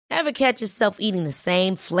Ever catch yourself eating the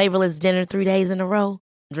same flavorless dinner 3 days in a row?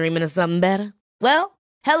 Dreaming of something better? Well,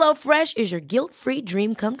 HelloFresh is your guilt-free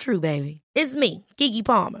dream come true, baby. It's me, Keke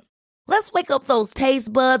Palmer. Let's wake up those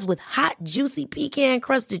taste buds with hot, juicy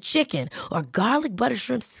pecan-crusted chicken or garlic butter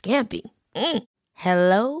shrimp scampi.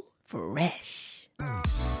 Hello Fresh.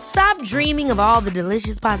 Stop dreaming of all the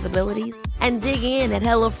delicious possibilities and dig in at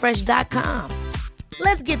HelloFresh.com.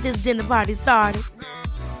 Let's get this dinner party started.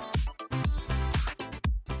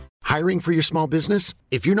 Hiring for your small business?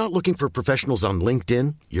 If you're not looking for professionals on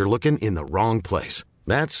LinkedIn, you're looking in the wrong place.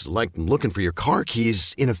 That's like looking for your car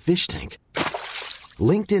keys in a fish tank.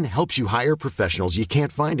 LinkedIn helps you hire professionals you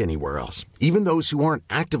can't find anywhere else, even those who aren't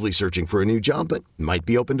actively searching for a new job but might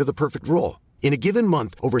be open to the perfect role. In a given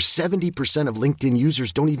month, over 70% of LinkedIn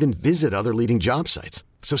users don't even visit other leading job sites.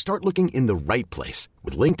 So start looking in the right place.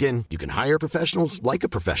 With LinkedIn, you can hire professionals like a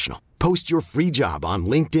professional. Post your free job on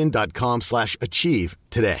linkedin.com/achieve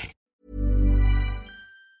today.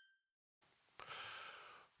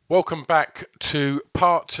 Welcome back to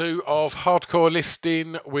part 2 of Hardcore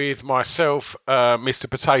Listing with myself, Mr.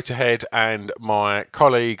 Potato Head, and my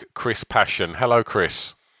colleague, Chris Passion. Hello,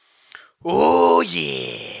 Chris. Oh,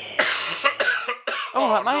 yeah. All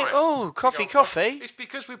right, mate. Nice. Oh, coffee. It's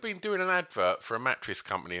because we've been doing an advert for a mattress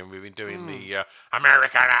company and we've been doing the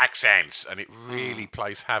American accents, and it really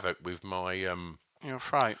plays havoc with my Your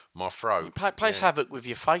throat. my throat. It plays havoc with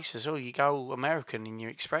your face as well. You go American in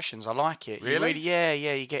your expressions. I like it. Really? Yeah,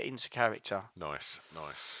 you get into character. Nice.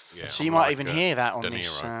 Yeah. So you I'm might like, even hear that on De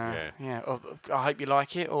this. Niro, I hope you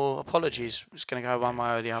like it, or apologies. It's going to go one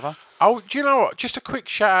way or the other. Oh, do you know what? Just a quick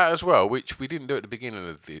shout out as well, which we didn't do at the beginning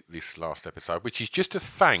of this last episode, which is just to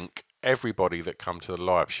thank everybody that come to the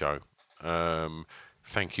live show.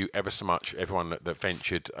 Thank you ever so much, everyone that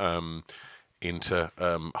ventured into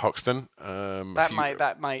Hoxton.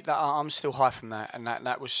 I'm still high from that, and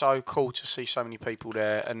that was so cool to see so many people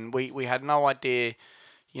there, and we had no idea,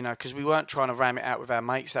 because we weren't trying to ram it out with our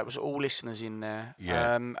mates. That was all listeners in there,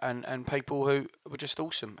 and people who were just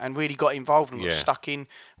awesome and really got involved and got stuck in.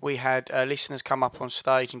 We had listeners come up on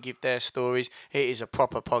stage and give their stories. It is a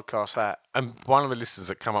proper podcast, that. And one of the listeners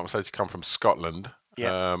that come up on stage come from Scotland.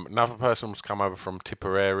 Yeah. Another person was come over from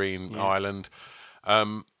Tipperary in Ireland.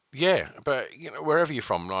 Yeah, but wherever you're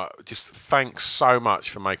from, just thanks so much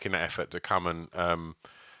for making that effort to come and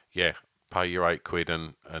pay your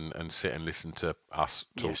 £8 and sit and listen to us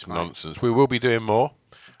talk nonsense. We will be doing more.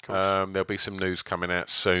 There'll be some news coming out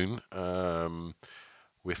soon.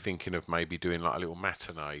 We're thinking of maybe doing like a little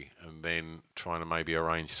matinee and then trying to maybe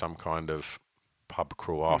arrange some kind of pub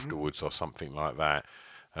crawl afterwards or something like that.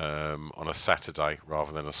 On a Saturday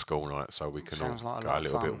rather than a school night, so we can all go a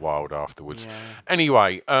little bit wild afterwards. Yeah.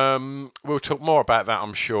 Anyway, we'll talk more about that,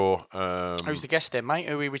 I'm sure. Who's the guest then, mate?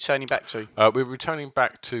 Who are we returning back to? We're returning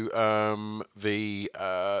back to the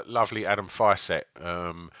lovely Adam Fysett,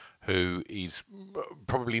 who is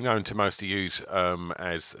probably known to most of you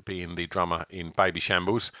as being the drummer in Baby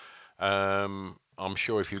Shambles. I'm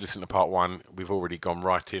sure if you listen to part 1, we've already gone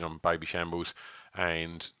right in on Baby Shambles,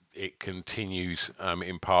 and it continues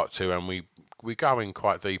in part 2, and we go in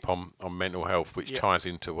quite deep on mental health, which ties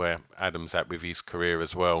into where Adam's at with his career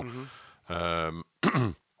as well.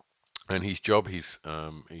 And his job, he's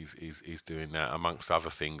doing that amongst other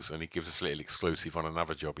things, and he gives us a little exclusive on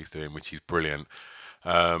another job he's doing, which is brilliant.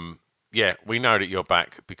 We know that you're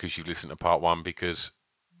back because you've listened to part 1, because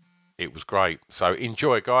it was great. So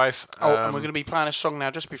enjoy, guys. And we're going to be playing a song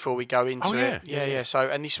now just before we go into it. Yeah. So,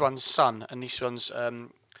 and this one's Sun, and this one's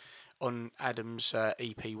on Adam's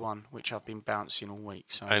EP1, which I've been bouncing all week.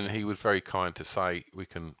 So. And he was very kind to say we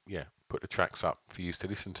can, put the tracks up for you to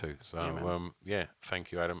listen to. So,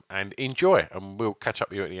 thank you, Adam. And enjoy, and we'll catch up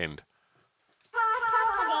with you at the end.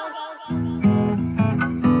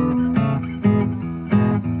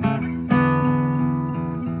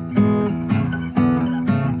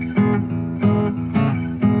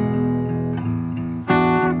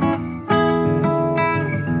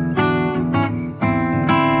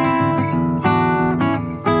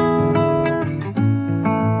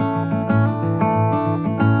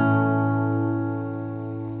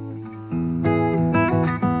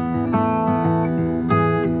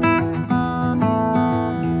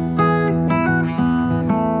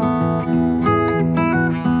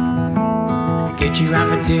 You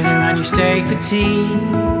have a dinner and you stay for tea.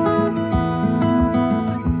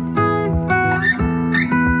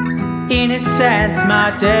 In its sense,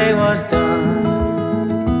 my day was done.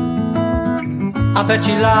 I bet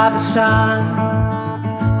you love the sun.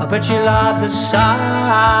 I bet you love the sun.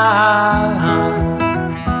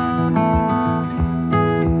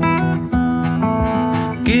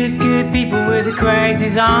 Good the people with the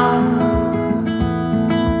crazies on.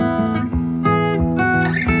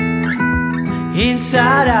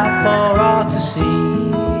 Inside out for all to see.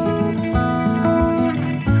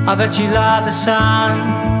 I bet you love the sun.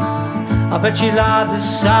 I bet you love the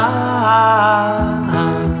sun.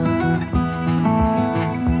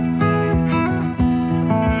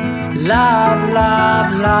 Love,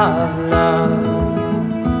 love, love, love.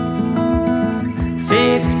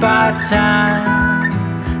 Fixed by time.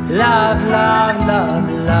 Love, love, love,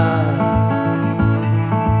 love.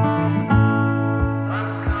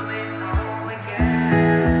 I'm coming home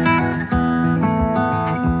again.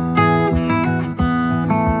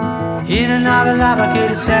 In another life I could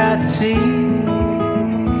have sad to see.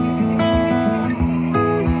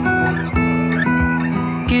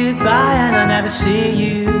 Goodbye and I'll never see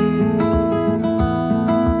you.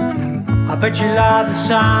 I bet you love the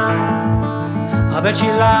sun. I bet you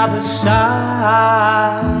love the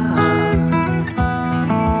sun.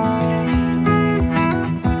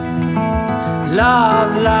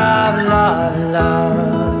 Love, love, love,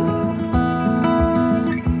 love.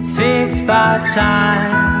 Fixed by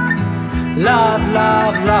time. Love,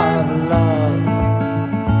 love, love, love.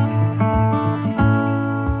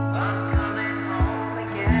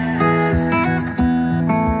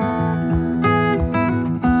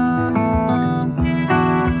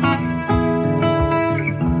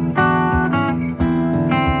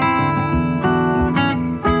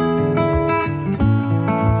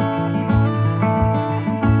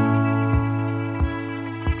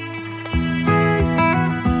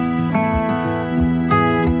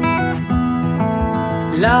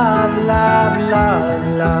 Love, love, love,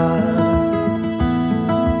 love.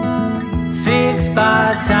 Fixed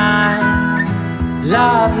by time.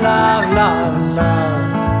 Love, love, love, love.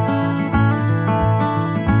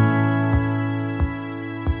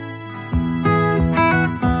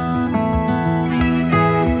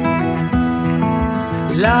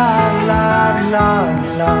 Love, love, love,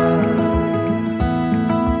 love.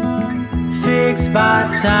 Fixed by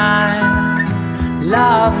time.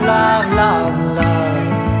 Love, love, love, love.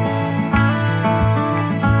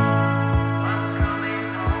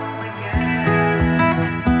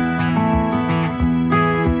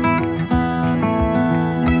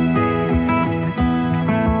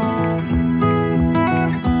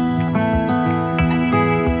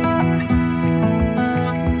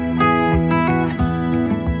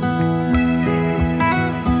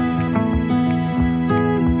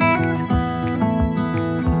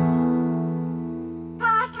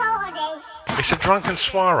 It's a drunken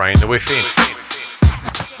soiree in the within.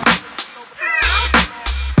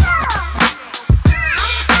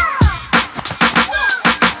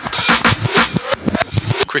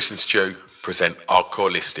 Chris and Stu present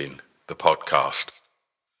Hardcore Listing, the podcast.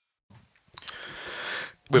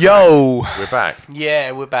 Yo! We're back.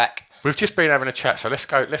 Yeah, we're back. We've just been having a chat, so let's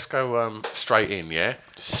go straight in, yeah?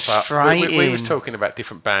 We was talking about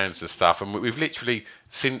different bands and stuff, and we've literally,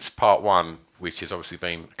 since part one, which has obviously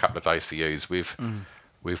been a couple of days for you, we've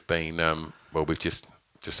been, we've just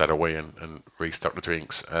had a wee and restocked the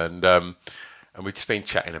drinks, and we've just been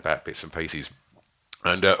chatting about bits and pieces.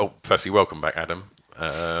 And firstly, welcome back, Adam.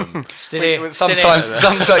 Still here. Sometimes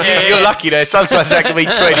you're lucky there. Sometimes that can be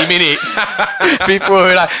 20 minutes before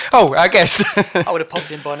we're like, oh, I guess. I would have popped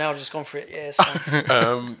in by now. I've just gone for it. Yeah, it's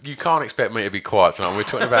fine. You can't expect me to be quiet tonight. We're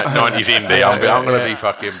talking about 90s indie. I'm going to be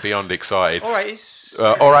fucking beyond excited. All right, it's...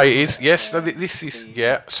 All right, it is. Yes, so this is...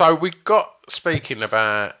 Yeah. So we got speaking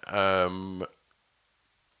about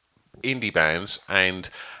indie bands, and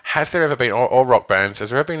has there ever been, or rock bands, has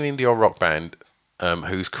there ever been an indie or rock band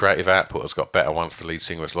whose creative output has got better once the lead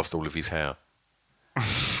singer has lost all of his hair?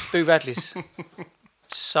 Boo Radley's.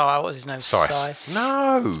 What was his name? Sice.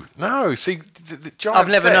 No. See, the giant I've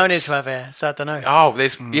never known him steps. to have hair, so I don't know. Oh,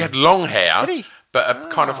 he had long hair. Did he?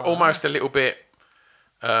 But kind of almost a little bit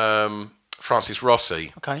Francis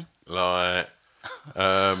Rossi. Okay. Like,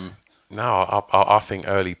 no, I think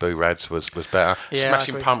early Boo Rads was better. Yeah,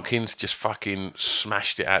 Smashing Pumpkins just fucking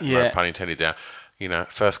smashed it out, no pun intended there. You know,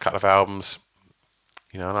 first couple of albums.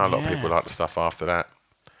 You know, I know a lot of people like the stuff after that.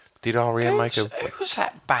 Did R.E.M. make a... Who was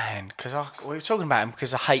that band? Because we were talking about them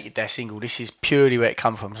because I hated their single. This is purely where it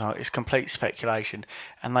come from. So it's complete speculation.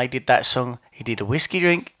 And they did that song. He did a whiskey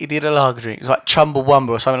drink. He did a lager drink. It was like Chumbawamba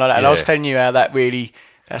or something like that. And I was telling you how that really...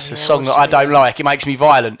 That's a song that I don't like. It makes me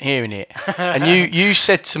violent hearing it. And you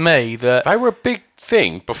said to me that... They were a big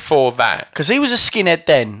thing before that. Because he was a skinhead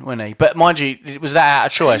then, wasn't he? But mind you, was that out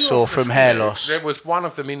of choice or from hair loss? There was one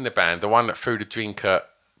of them in the band, the one that threw the drink at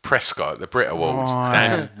Prescott, the Brit Awards,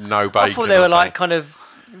 and no bacon. I thought they were like kind of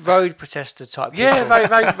road protester type people. Yeah, they were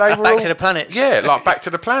Back all, to the Planets. Yeah, like Back to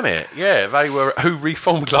the Planet. Yeah, they were who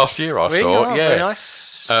reformed last year. I Really? saw. Oh, yeah, very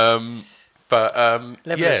nice. But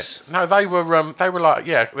Levelers. no, they were like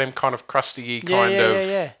them kind of crusty kind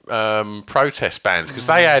of protest bands because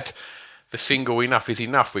they had the single "Enough Is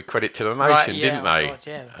Enough" with Credit to the Nation, didn't they? God,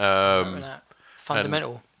 yeah. Remember that.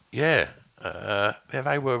 Fundamental. Yeah,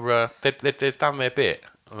 they were. They'd done their bit.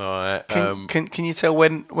 Like, Can you tell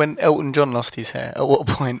when Elton John lost his hair? At what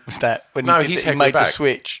point was that? When No, he his hair made grew the back.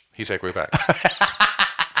 switch. He said we're back.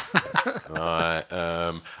 Right.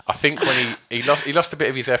 I think when he lost a bit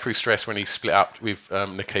of his hair through stress when he split up with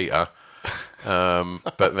Nikita,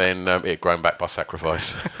 but then it had grown back by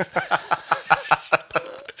sacrifice.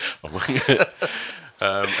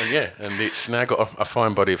 And it's now got a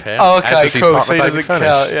fine body of hair. Oh, okay, as has his cool. partner, So he David doesn't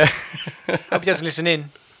Furness. count. Yeah. Hope he doesn't listen in.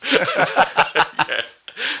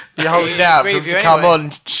 You're holding out for agree him with to you come anyway.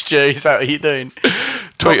 on, Stu. Is that what you're doing?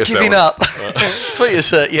 Tweet Not us giving that up. Tweet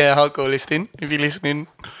us at hardcore listening if you're listening.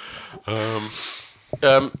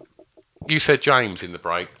 You said James in the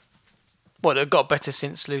break. What, they've got better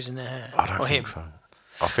since losing their hair? I don't or think him? so.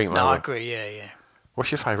 I think No, they I were. agree, yeah.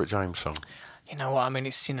 What's your favourite James song? You know what, I mean,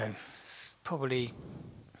 it's, probably...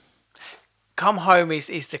 Come Home is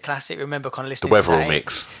the classic, remember kind of The listening to Weatherall that.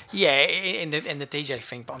 mix. Yeah, in the DJ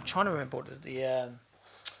thing, but I'm trying to remember what the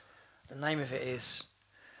name of it is.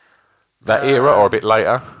 That era or a bit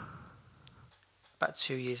later? About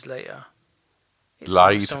 2 years later. It's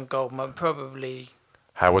Laid. It's on Gold, probably...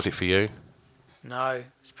 How was it for you? No,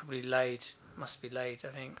 it's probably Laid. Must be Laid, I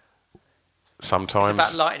think. Sometimes. It's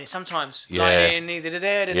about lighting it. Sometimes. Yeah. Lighting,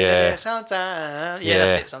 Yeah. sometimes. Yeah. Yeah,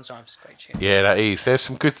 that's it. Sometimes. Great tune. Yeah, that is. There's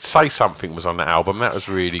some good. Say Something was on that album. That was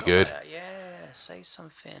really good. Yeah, Say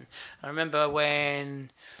Something. I remember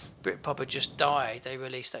when Britpop had just died, they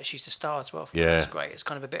released that She's the Star as well. Yeah. It's great. It's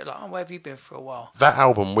kind of a bit like, oh, where have you been for a while? That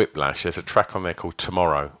album Whiplash. There's a track on there called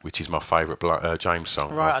Tomorrow, which is my favourite James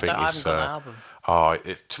song. Right, I think I haven't got that album.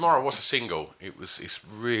 Tomorrow was a single. It's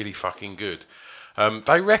really fucking good.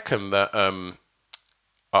 They reckon that.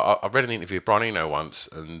 I read an interview with Brian Eno once,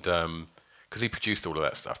 and because he produced all of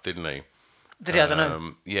that stuff, didn't he? Did he? I don't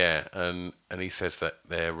know. Yeah, and he says that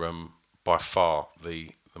they're by far the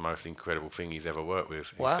most incredible thing he's ever worked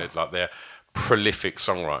with. Wow. He said like they're prolific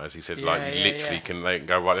songwriters. He said like Yeah, literally they can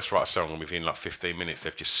go right. Let's write a song, and within like 15 minutes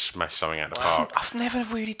they've just smashed something out of the park. I've never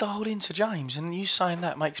really dialed into James, and you saying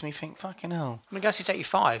that makes me think, fucking hell. I've been going since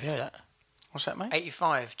 85, you know that? What's that, mate?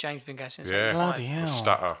 85. James been going since Yeah. 85. Bloody hell.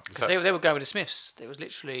 Stutter. Because they were going with the Smiths. It was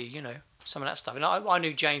literally, some of that stuff. And I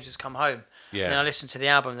knew James has come home. Yeah. And I listened to the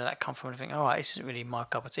album that come from and I think, all right, this isn't really my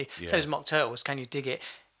cup of tea. Yeah. So is Mock Turtles, Can You Dig It?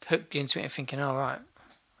 Hooked into it and thinking, all right.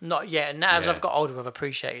 Not yet. And now as I've got older, I've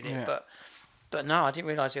appreciated it. Yeah. But no, I didn't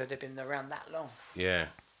realise they'd been around that long. Yeah,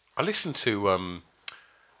 I listened to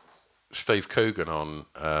Steve Coogan on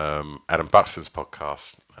Adam Buxton's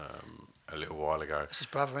podcast a little while ago. It's his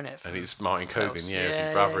brother, innit? And it's Martin Coogan, Turtles. it's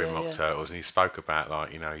his brother in Mock Turtles, and he spoke about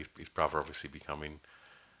like his brother obviously becoming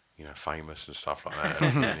famous and stuff like that.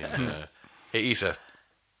 and it is a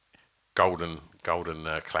golden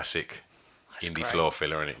classic indie great. floor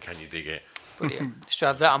filler, and Can You Dig It? Brilliant. Just to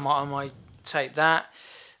have that on my tape. That,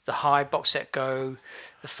 the High box set go,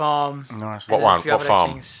 the Farm. Nice. What and one? a few What other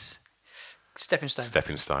farm? things. Stepping Stone.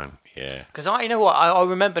 Stepping Stone, yeah. Because I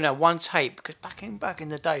remember now one tape, because back in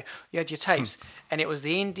the day you had your tapes and it was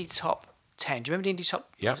the indie top 10. Do you remember the indie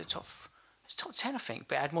top? Yeah. Was it it's top 10 I think,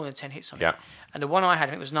 but it had more than 10 hits on Yeah. it. And the one I had,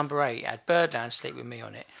 I think it was number 8. It had Birdland, Sleep With Me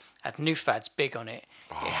on it. Had New Fads, Big on it.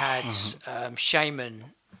 It had Shaman,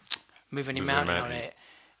 Moving in Moving Mountain on Mountain. it.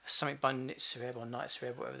 Something by Nitzareb or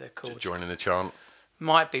Nitzareb, whatever they're called. Joining the chant.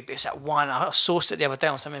 Might be, but it's that one. I sourced it the other day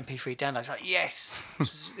on some MP3 download. I was like, yes,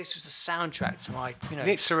 this was the soundtrack to my,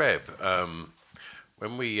 Nitzareb,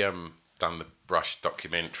 when we done the Brush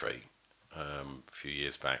documentary a few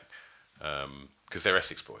years back, because they're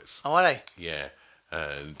Essex boys, Oh, are they? yeah,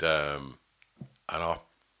 and I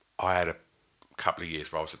had a couple of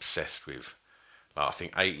years where I was obsessed with, like, I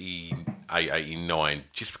think 88, 89,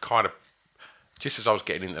 just as I was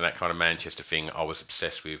getting into that kind of Manchester thing, I was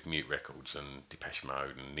obsessed with Mute Records and Depeche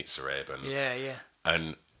Mode and Nitzareb and Yeah.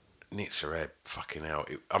 and Nitzareb, fucking hell.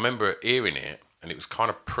 I remember hearing it, and it was kind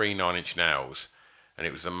of pre 9 Inch Nails, and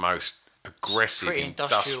it was the most aggressive, Pretty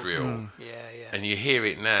industrial. Yeah. And you hear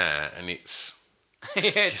it now, and it's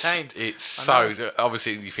Tamed. it's I so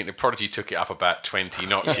obviously you think the Prodigy took it up about 20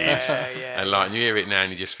 notches, Yeah, and like you hear it now,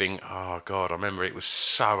 and you just think, oh god, I remember it was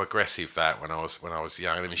so aggressive that when I was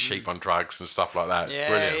young, there was Sheep on Drugs and stuff like that. Yeah,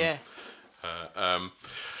 Brilliant. yeah.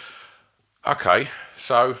 Okay,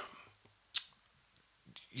 so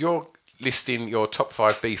listing your top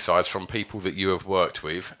 5 B-sides from people that you have worked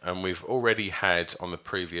with, and we've already had on the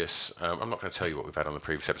previous. I'm not going to tell you what we've had on the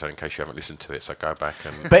previous episode in case you haven't listened to it. So go back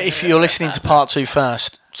and. But if you're listening to part 2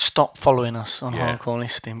 first, stop following us on Yeah. Hardcore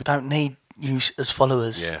Listing. We don't need you as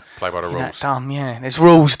followers. Yeah, play by the You're that rules. dumb, yeah. There's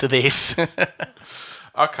rules to this.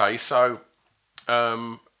 Okay, so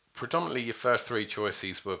predominantly your first 3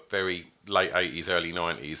 choices were very late 80s, early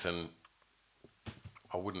 90s, and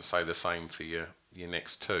I wouldn't say the same for your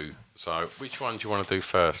next 2. So which one do you want to do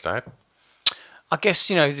first, Dad? I guess,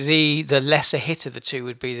 the lesser hit of the 2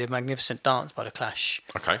 would be the Magnificent Dance by The Clash,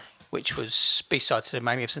 Okay. which was B-side to the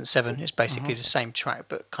Magnificent Seven. It's basically the same track,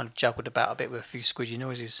 but kind of juggled about a bit with a few squidgy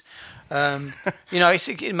noises.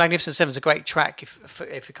 Magnificent Seven's a great track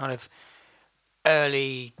if you kind of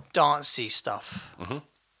early dancey stuff. Mm-hmm.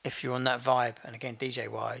 If you're on that vibe, and again DJ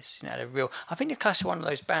wise, I think The Clash are one of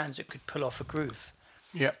those bands that could pull off a groove.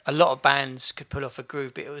 Yeah. A lot of bands could pull off a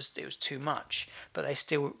groove, but it was too much. But they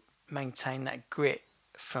still maintain that grit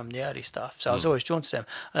from the early stuff. So I was always drawn to them.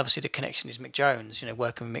 And obviously the connection is Mick Jones.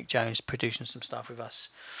 Working with Mick Jones, producing some stuff with us,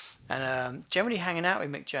 and generally hanging out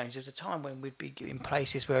with Mick Jones. There was a time when we'd be in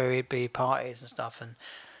places where he'd be parties and stuff, and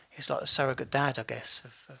he's like the surrogate dad, I guess,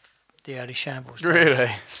 of the early Shambles days.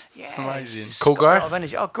 Really? Yeah, Amazing. he's Cool got guy? A lot of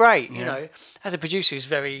energy. Oh, great! As a producer, he's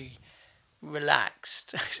very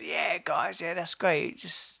relaxed. Yeah, guys, yeah, that's great.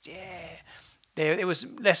 Just it was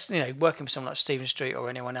less, working with someone like Stephen Street or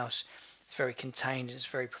anyone else. It's very contained. It's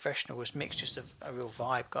very professional. Whereas Mick's just a real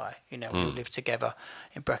vibe guy. We all lived together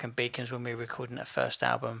in Brecon Beacons when we were recording that first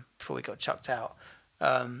album before we got chucked out.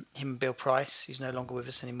 Him and Bill Price, he's no longer with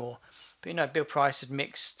us anymore. But Bill Price had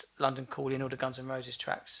mixed London Calling, all the Guns N' Roses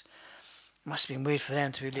tracks. It must have been weird for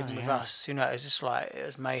them to be living with us. It was just it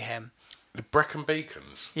was mayhem. The Brecon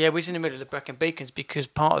Beacons. Yeah, we was in the middle of the Brecon Beacons because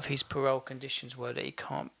part of his parole conditions were that he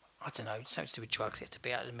can't, I don't know, something to do with drugs. He had to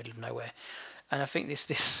be out in the middle of nowhere. And I think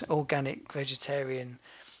this organic vegetarian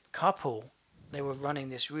couple, they were running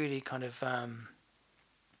this really kind of,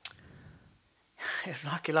 it's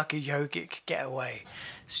like a yogic getaway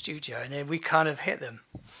studio. And then we kind of hit them.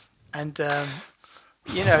 And, and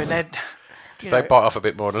they'd... They bite off a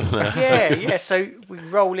bit more than that. Yeah. So we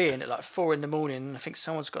roll in at 4 a.m, and I think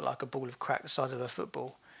someone's got a ball of crack the size of a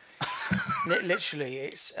football. Literally,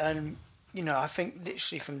 it's I think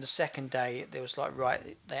literally from the second day there was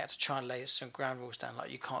they had to try and lay some ground rules down.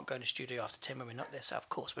 You can't go in the studio after 10 when we're not there. So of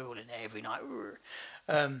course we're all in there every night.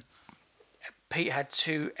 Pete had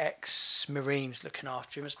 2 ex-Marines looking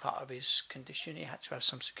after him as part of his condition. He had to have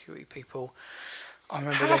some security people. I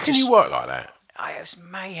remember. How can you work like that? It was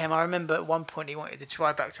mayhem. I remember at one point he wanted to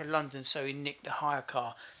drive back to London, so he nicked the hire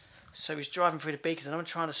car. So he was driving through the Beacons, and I'm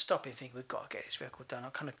trying to stop him, thinking, we've got to get this record done.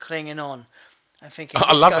 I'm kind of clinging on and thinking...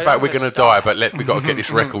 I love the fact we're going to die, but we've got to get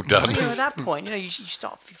this record done. At that point, you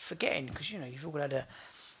start forgetting, because, you've all had a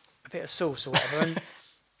bit of sauce or whatever. And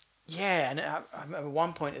and I remember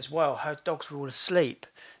one point as well, her dogs were all asleep.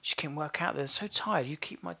 She couldn't work out. They're so tired. You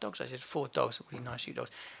keep my dogs. I said 4 dogs, really nice sheep dogs.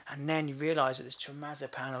 And then you realise that there's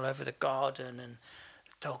trimazepam all over the garden, and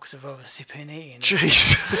the dogs have obviously been eating.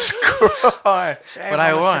 Jesus Christ. So Were they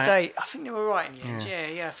all right? sedate. I think they were right in the end.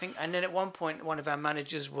 Yeah. I think. And then at one point, one of our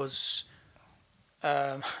managers was,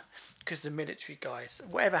 because the military guys,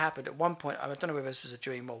 whatever happened at one point, I don't know whether this was a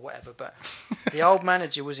dream or whatever, but the old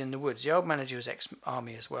manager was in the woods. The old manager was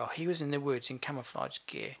ex-army as well. He was in the woods in camouflage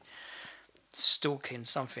gear, stalking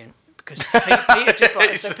something, because Peter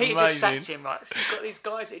just sacked him, right? So you've got these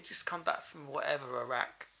guys that just come back from whatever,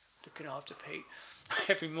 Iraq, looking after Pete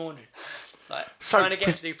every morning, trying to get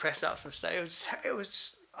him to do press ups and stuff. It was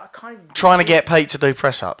just, I kind of Trying to get Pete to do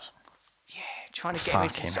press ups. Yeah, trying to get him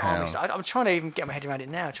into this army. So I'm trying to even get my head around it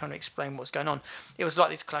now, trying to explain what's going on. It was like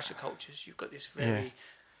this clash of cultures. You've got this very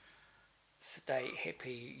sedate,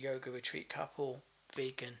 hippie, yoga retreat couple,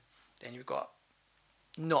 vegan. Then you've got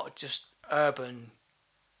not just urban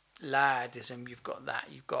laddism. You've got that.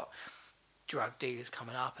 You've got drug dealers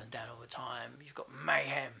coming up and down all the time. You've got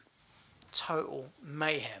mayhem, total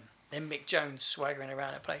mayhem. Then Mick Jones swaggering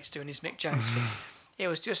around the place doing his Mick Jones thing. It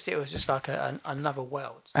was just like another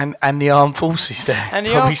world. And the armed forces there. And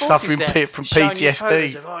the probably armed forces suffering there, from showing you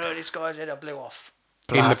photos PTSD. of, no, this guy's head blew off.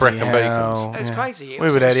 In the Brecon Bloody hell. Beacons. It was crazy. We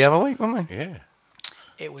were there the other week, weren't we? Yeah.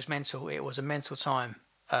 It was mental. It was a mental time.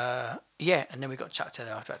 And then we got chucked out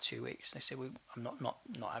there after about 2 weeks. They said, I'm not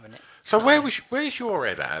having it. So where's your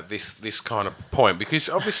head at this kind of point? Because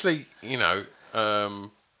obviously,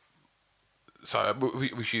 so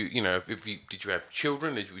was you, did you have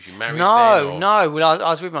children? Was you married? No. Well, I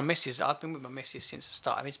was with my missus. I've been with my missus since the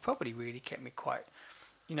start. I mean, it's probably really kept me quite.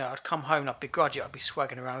 I'd come home and I'd begrudge it. I'd be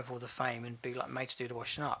swagging around with all the fame and be like made to do the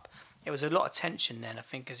washing up. it was a lot of tension then, I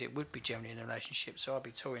think, as it would be generally in a relationship. So I'd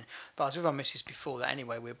be touring, but I was with my missus before that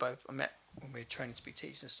anyway. I met when we were training to be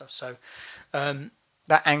teachers and stuff. So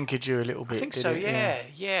that anchored you a little bit. I think did so. it?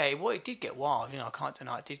 Yeah. It did get wild. You know, I can't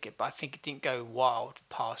deny it did get, but I think it didn't go wild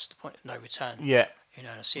past the point of no return. Yeah. You know,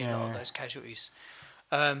 and I see a lot of those casualties.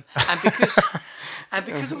 And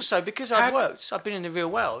because I've worked, I've been in the real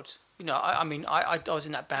world. You know, I mean, I was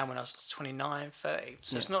in that band when I was 29, 30.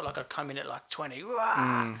 So it's not like I'd come in at like 20.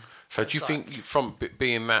 So do you think from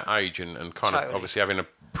being that age and kind of obviously having a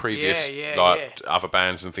previous other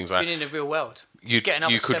bands and things like that, been in the real world, you getting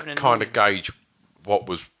up at 7 in could the kind of morning. gauge what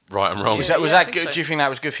was right and wrong? Was I that think good? so. Do you think that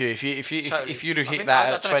was good for you? If you'd have hit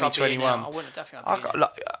that at 2021, I wouldn't definitely. I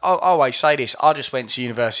always say this. I just went to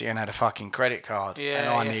university and had a fucking credit card, and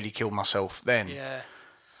I Yeah. nearly killed myself then. Yeah.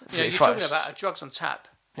 You know, If you're I- talking about drugs on tap,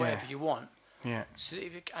 whatever you want. Yeah. So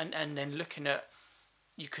and then looking at,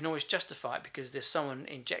 you can always justify it because there's someone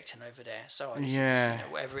injecting over there. So this is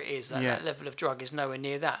just, whatever it is, that level of drug is nowhere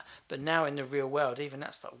near that. But now in the real world, even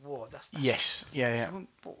that's like, whoa, that's Yes. Yeah.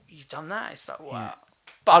 you've done that. It's like, wow. Yeah.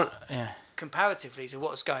 But Yeah. comparatively to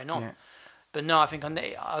what's going on. Yeah. But no, I think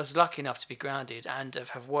I was lucky enough to be grounded and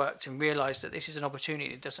have worked and realised that this is an opportunity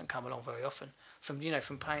that doesn't come along very often. From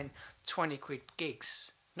playing 20 quid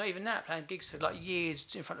gigs, not even that, playing gigs for like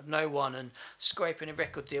years in front of no one and scraping a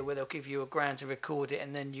record deal where they'll give you $1,000 to record it,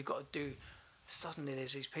 and then you got to do. Suddenly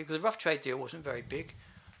there's these people. The Rough Trade deal wasn't very big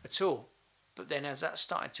at all, but then as that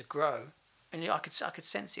started to grow, and I could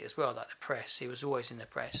sense it as well. Like the press, he was always in the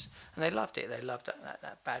press, and they loved it. They loved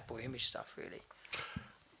that bad boy image stuff, really.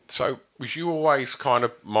 So was you always kind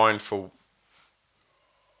of mindful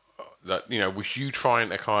that, was you trying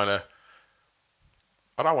to kind of,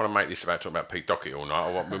 I don't want to make this about talking about Pete Doherty all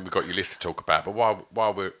night, or we've got your list to talk about, but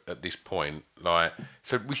while we're at this point,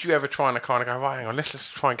 so was you ever trying to kind of go, right, hang on, let's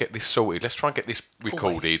try and get this sorted, let's try and get this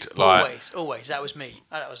recorded? Always. That was me.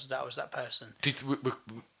 That was that person.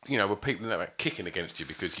 Were people that kicking against you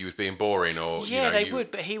because you was being boring, or they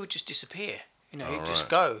would, but he would just disappear. He'd just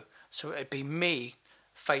go. So it'd be me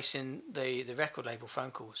facing the record label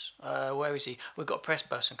phone calls. Where is he? We've got a press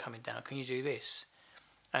person coming down. Can you do this?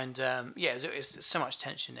 And there's so much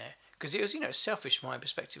tension there because it was selfish from my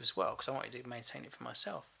perspective as well because I wanted to maintain it for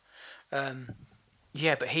myself.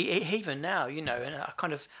 But he even now and I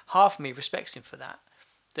kind of half me respects him for that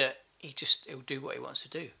he'll do what he wants to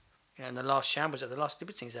do. And the last Shambles, the last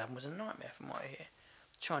Libertines album was a nightmare from what I hear,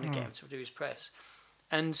 trying to get him to do his press.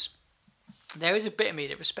 And there is a bit of me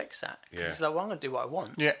that respects that because it's like, well, I'm going to do what I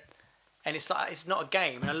want. Yeah. And it's like, it's not a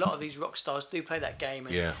game, and a lot of these rock stars do play that game,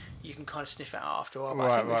 and you can kind of sniff it out after a while.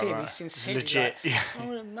 But I think with him, he's sincerely legit.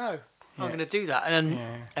 like, no, I'm going to do that. And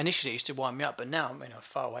initially it used to wind me up, but now I'm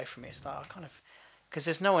far away from it. It's like I kind of, because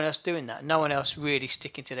there's no one else doing that, no one else really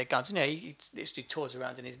sticking to their guns. He literally tours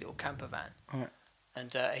around in his little camper van,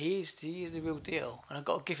 and he is the real deal, and I've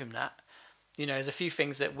got to give him that. There's a few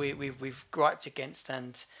things that we've griped against,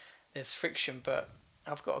 and there's friction, but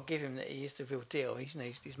I've got to give him that he is the real deal. He's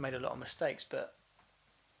made a lot of mistakes, but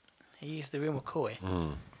he is the real McCoy.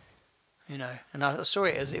 And I saw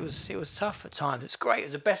it as it was tough at times. It's great. It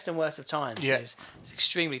was the best and worst of times. Yeah. It's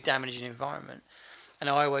extremely damaging environment, and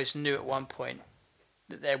I always knew at one point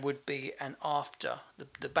that there would be an after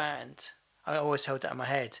the band. I always held that in my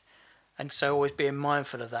head, and so always being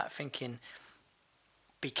mindful of that, thinking,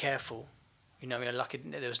 be careful. Lucky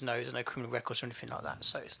there was no criminal records or anything like that.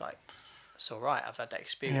 So it's like, it's all right. I've had that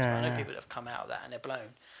experience. I know people that have come out of that and they're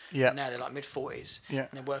blown. Yeah. And now they're like mid-40s. Yeah. And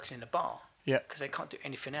they're working in a bar. Yeah. Because they can't do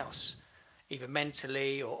anything else, either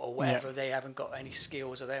mentally or whatever. Yeah. They haven't got any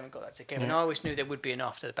skills or they haven't got that together. Yeah. And I always knew there would be an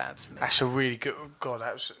after the band for me. That's a really good. God,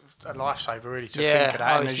 that was a lifesaver, really, to Yeah, think of I that.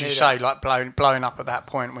 And always as you knew say, that. like blowing up at that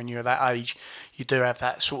point when you're that age, you do have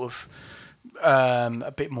that sort of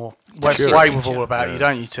a bit more wavable about you,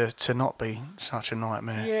 don't you? To not be such a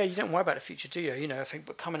nightmare. Yeah, you don't worry about the future, do you? I think,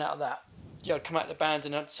 but coming out of that, I'd come out of the band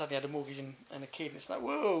and I'd suddenly had a mortgage and a kid, and it's like,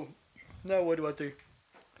 whoa, no, what do I do?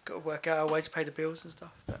 Got to work out a way to pay the bills and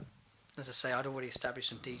stuff. But as I say, I'd already established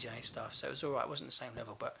some DJing stuff, so it was all right. It wasn't the same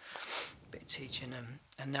level, but a bit of teaching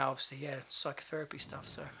and now obviously, psychotherapy stuff.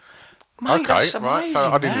 So. Mate, okay, that's right. amazing,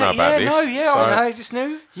 So I didn't know about this. I know. Is this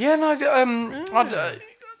new? Yeah, no.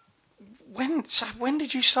 When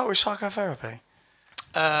did you start with psychotherapy?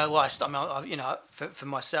 Well, for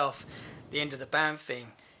myself, the end of the band thing,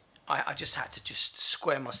 I just had to just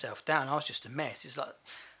square myself down. I was just a mess. It's like a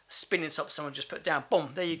spinning top someone just put down.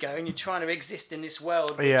 Boom, there you go. And you're trying to exist in this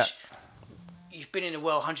world which you've been in a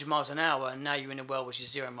world 100 miles an hour, and now you're in a world which is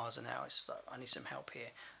 0 miles an hour. It's like, I need some help here.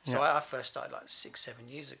 So I first started like 6-7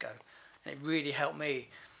 years ago, and it really helped me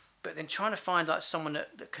but then trying to find like someone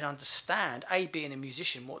that can understand being a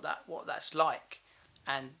musician, what that's like,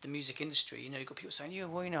 and the music industry. You know, you've got people saying,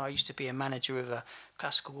 I used to be a manager of a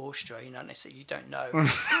classical orchestra, and they say you don't know.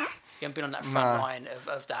 You haven't been on that front line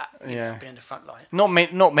of that. You know, been in the front line.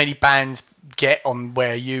 Not many bands get on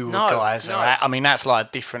where you guys are at. I mean, that's like a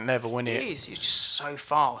different level, isn't it? It is. It's just so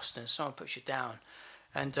fast, and someone puts you down.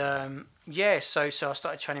 And so I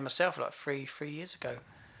started training myself like three years ago.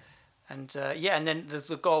 And and then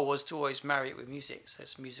the goal was to always marry it with music. So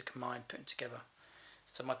it's music and mind putting together.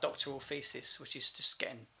 So my doctoral thesis, which is just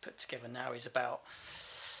getting put together now, is about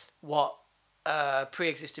what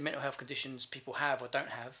pre-existing mental health conditions people have or don't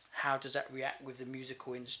have. How does that react with the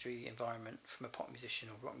musical industry environment from a pop musician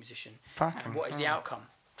or rock musician? And what is the outcome?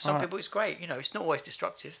 For some people it's great. It's not always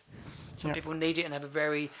destructive. Some people need it and have a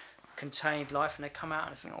very contained life, and they come out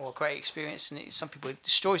and think, a great experience. And some people it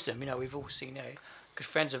destroys them. We've all seen good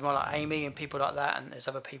friends of mine like Amy and people like that, and there's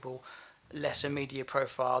other people lesser media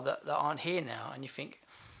profile that aren't here now, and you think,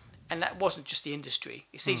 and that wasn't just the industry.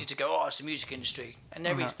 It's easy to go, it's the music industry, and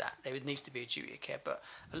there is that. There needs to be a duty of care, but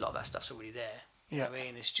a lot of that stuff's already there. You know what I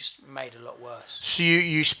mean? It's just made a lot worse. So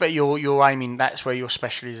you're aiming, that's where your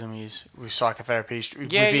specialism is with psychotherapy within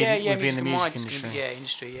the music industry.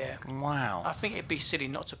 Industry. Wow. I think it'd be silly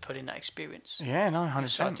not to put in that experience. Yeah, no,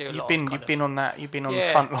 100%. You've been on the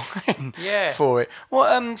front line for it.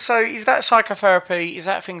 Well, so is that psychotherapy? Is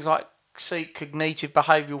that things like cognitive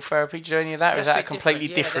behavioural therapy? Do you do any of that? Or is that completely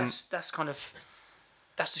different?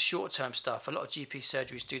 That's the short-term stuff. A lot of GP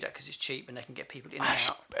surgeries do that because it's cheap and they can get people in and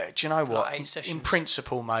out. Do you know what? Like 8 sessions. In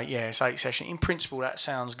principle, mate, it's 8 sessions. In principle, that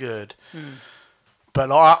sounds good.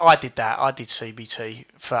 But I did that. I did CBT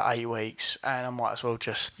for 8 weeks, and I might as well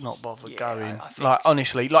just not bother going. I think,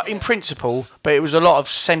 honestly, in principle, but it was a lot of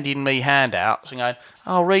sending me handouts and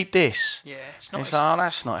going, read this. Yeah, it's not.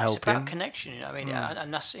 That's not helping. It's about connection,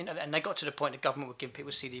 and that's and they got to the point the government would give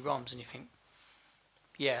people CD-ROMs, and you think,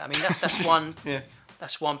 that's one.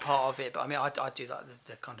 That's one part of it, but I do like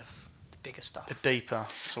the kind of the bigger stuff. The deeper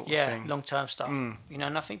sort of thing. Long-term stuff. And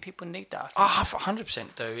I think people need that.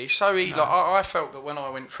 100% do. It's so easy. I felt that when I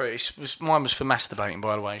went through it, mine was for masturbating,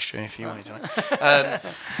 by the way, Stu, if you wanted to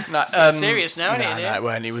know. It's serious now, isn't it? No, it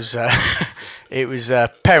weren't. It was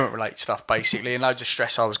parent-related stuff, basically, and loads of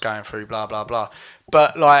stress I was going through, blah, blah, blah.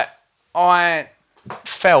 But, I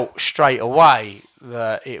felt straight away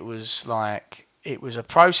that it was a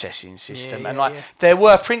processing system, there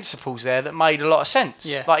were principles there that made a lot of sense.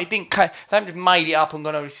 Yeah. They haven't just made it up and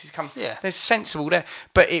gone, this is come. Yeah. There's sensible there,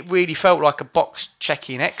 but it really felt like a box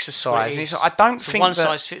checking exercise. And I don't think one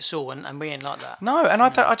size fits all, and we ain't like that. No, and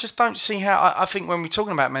I just don't see how. I think when we're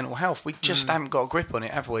talking about mental health, we just haven't got a grip on it,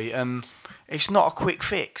 have we? It's not a quick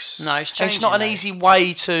fix. No, it's changing. It's not an easy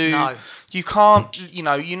way to. No. You can't.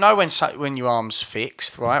 When your arm's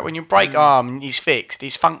fixed, right? When your brake arm is fixed,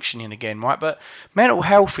 it's functioning again, right? But mental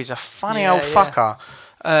health is a funny old fucker,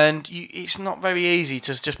 and it's not very easy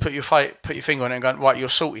to just put your finger on it and go, right, you're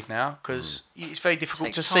sorted now, because it's very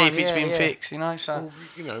difficult to see if it's been fixed. So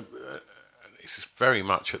this is very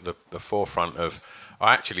much at the forefront of.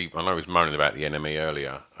 I know I was moaning about the NME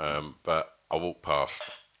earlier, but I walked past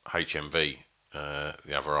HMV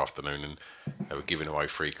the other afternoon, and they were giving away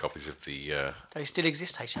free copies of the. They still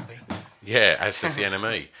exist, HMV. Yeah, as does the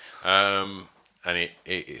NME, and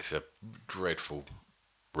it's a dreadful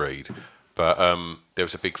read. But there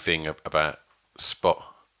was a big thing about spot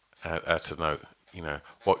how to know,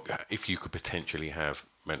 what if you could potentially have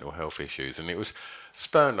mental health issues, and it was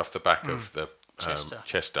spurned off the back of the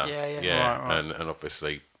Chester. Yeah. Right. And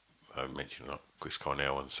obviously I mentioned Chris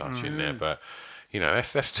Cornell and such in there, but.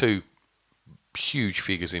 That's two huge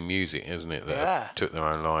figures in music, isn't it? That took their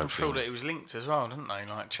own lives. I feel that it was linked as well, didn't they?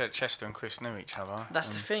 Like Chester and Chris knew each other. That's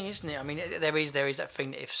the thing, isn't it? I mean, there is that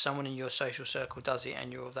thing that if someone in your social circle does it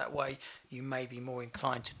and you're that way, you may be more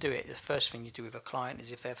inclined to do it. The first thing you do with a client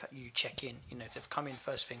is if you check in. If they've come in,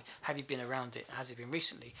 first thing, have you been around it? Has it been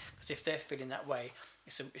recently? Because if they're feeling that way,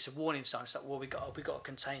 it's a warning sign. It's like, well, we got to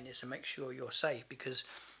contain this and make sure you're safe, because.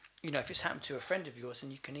 If it's happened to a friend of yours,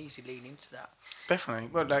 then you can easily lean into that. Definitely.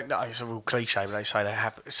 Well, it's a real cliche, but they say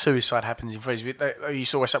suicide happens in threes. They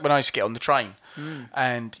used to always say, when I used to get on the train,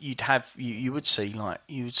 and you would see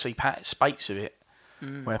spates of it,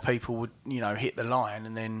 where people would hit the line,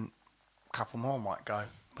 and then a couple more might go.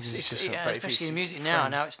 Especially in music now.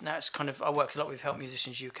 Now it's kind of. I work a lot with Help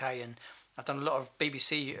Musicians UK, and I've done a lot of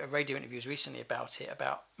BBC radio interviews recently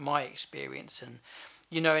about my experience and.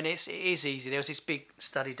 And it is easy. There was this big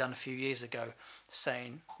study done a few years ago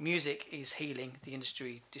saying music is healing, the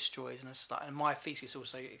industry destroys, and my thesis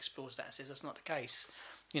also explores that and says that's not the case.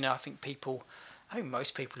 I think people I think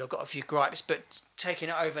most people have got a few gripes, but taking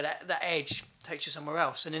it over that edge takes you somewhere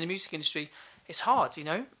else. And in the music industry, it's hard, you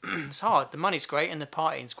know. It's hard. The money's great and the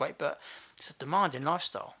partying's great, but it's a demanding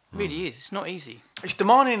lifestyle. It really is. It's not easy. It's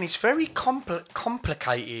demanding. It's very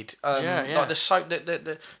complicated. Yeah. Like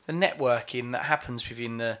the networking that happens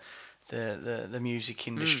within the music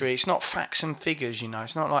industry. It's not facts and figures, you know.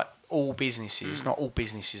 It's not like all businesses. It's not all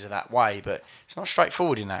businesses are that way, but it's not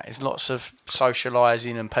straightforward in that. There's lots of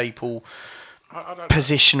socialising and people,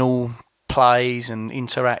 positional plays and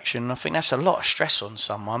interaction. I think that's a lot of stress on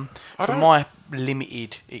someone. From my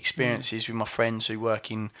limited experiences with my friends who work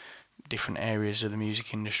in different areas of the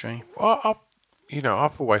music industry. I've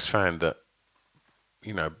always found that,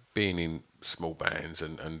 you know, being in small bands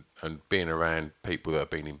and being around people that have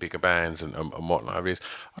been in bigger bands and whatnot, I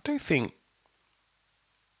do think,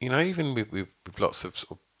 you know, even with lots of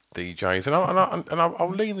sort of DJs, and I'll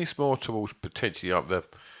lean this more towards potentially like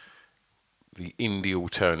the indie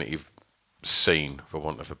alternative scene, for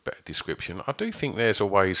want of a better description. I do think there's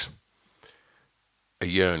always a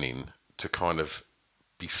yearning to kind of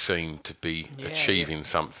be seen to be achieving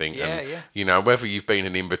something, you know, whether you've been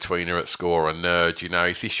an in-betweener at score or a nerd, you know,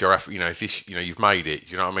 is this your, you know, is this, you know, you've made it,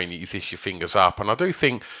 you know what I mean, is this your fingers up? And I do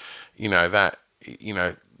think, you know, that, you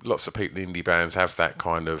know, lots of people in indie bands have that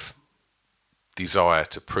kind of desire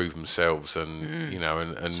to prove themselves and you know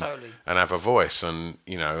and Totally. and have a voice, and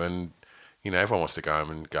you know everyone wants to go home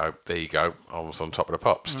and go, there you go, I was on top of the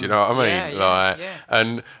pops. Do you know what I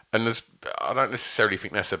mean? And there's, I don't necessarily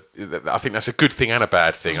think I think that's a good thing and a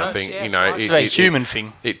bad thing. I think you know it's a human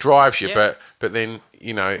thing. It drives you, but then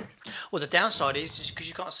you know. Well, the downside is just because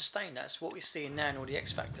you can't sustain that. So what we're seeing now in all the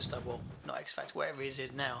X Factor stuff, well, not X Factor, whatever it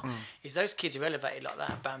is now, is those kids are elevated like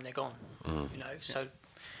that, bam, they're gone. You know, so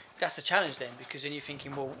that's the challenge then, because then you're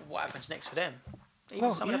thinking, well, what happens next for them?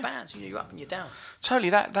 Even some of the bands, you know, you're up and you're down. Totally,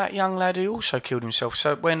 that young lad who also killed himself.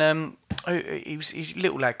 So when he's a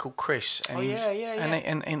little lad called Chris, and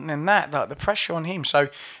and that, like, the pressure on him. So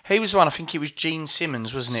he was one. I think it was Gene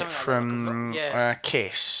Simmons, wasn't it, from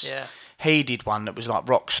Kiss? Yeah. He did one that was like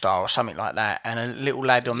Rockstar or something like that, and a little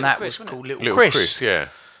lad on that was called Little Chris. Yeah.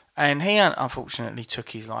 And he unfortunately took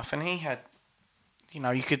his life, and he had, you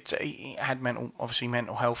know, he had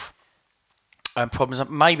mental health problems,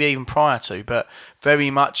 maybe even prior to, but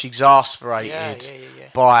very much exasperated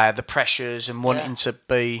by the pressures and wanting to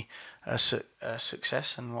be a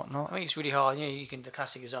success and whatnot. I think it's really hard. You know, you can, the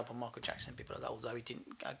classic example, Michael Jackson, people like that, although he didn't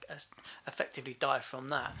effectively die from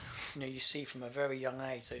that. You know, you see from a very young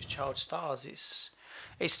age those child stars.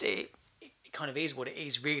 It kind of is what it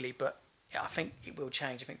is, really. But I think it will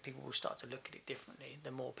change. I think people will start to look at it differently.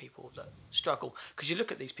 The more people that struggle, because you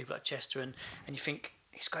look at these people like Chester and you think,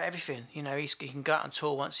 he's got everything. You know, he can go out on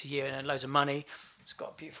tour once a year and earn loads of money. He's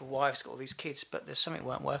got a beautiful wife. He's got all these kids, but there's something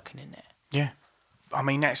weren't working in there. Yeah, I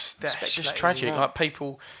mean that's just tragic. Like,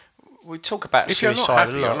 people, we talk about if suicide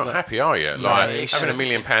you're not happy, a lot. you're not happy, are you? Like having $1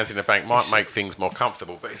 million in the bank might make things more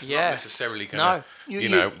comfortable, but it's not necessarily going to. No. You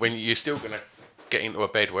know, when you're still going to get into a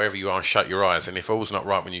bed wherever you are and shut your eyes, and if all's not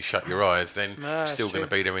right when you shut your eyes, then you're still going to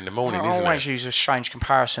be there in the morning, isn't it? I always use a strange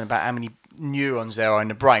comparison about how many neurons there are in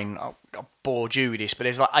the brain. I bored you with this, but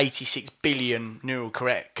there's like 86 billion neural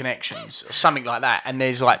connections or something like that, and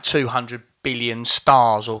there's like 200 billion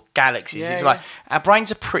stars or galaxies. It's like our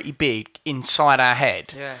brains are pretty big inside our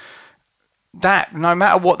head. Yeah. That, no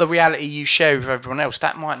matter what the reality you share with everyone else,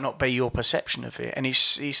 that might not be your perception of it, and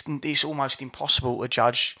it's almost impossible to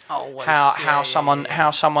judge how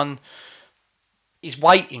someone is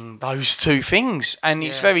weighting those two things, and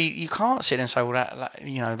it's very, you can't sit and say, well, that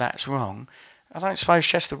you know, that's wrong. I don't suppose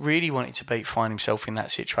Chester really wanted to find himself in that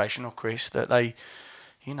situation, or Chris, that they,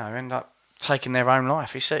 you know, end up taking their own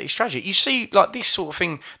life. It's tragic. You see, like, this sort of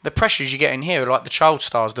thing, the pressures you get in here, like the child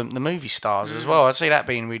stars, the movie stars as well. I'd see that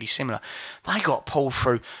being really similar. They got pulled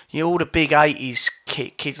through, you know, all the big 80s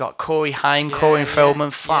kids like Corey Haim, Corey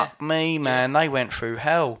Feldman. Fuck me, man. They went through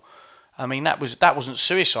hell. I mean, that wasn't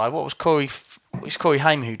suicide. What was Corey? It's Corey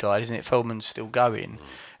Haim who died, isn't it? Feldman's still going.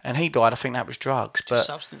 And he died. I think that was drugs, but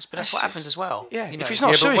substance. But that's what happens as well. Yeah, you know? If it's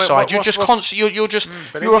not suicide, you're just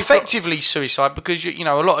you're effectively suicide, because you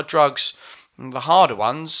know, a lot of drugs, the harder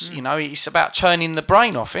ones, you know, it's about turning the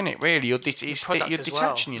brain off, isn't it? Really, you're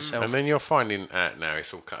detaching yourself. And then you're finding out now,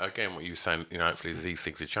 it's all, again, what you were saying. You know, hopefully these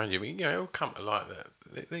things are changing. I mean, you know, it'll come to light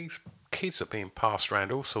that these kids are being passed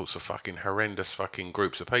around all sorts of fucking horrendous fucking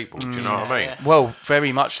groups of people. Do you know what I mean? Well,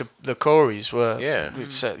 very much the Coreys were. Yeah.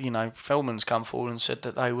 It's, you know, Feldman's come forward and said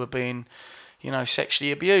that they were being, you know,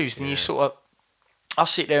 sexually abused, and you sort of, I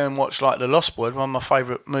sit there and watch like The Lost Boys, one of my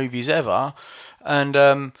favourite movies ever,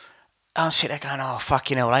 and I'm sitting there going, oh,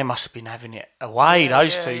 fucking hell, they must have been having it away,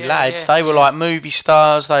 those two yeah, lads. yeah, They were like movie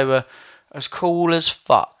stars. They were as cool as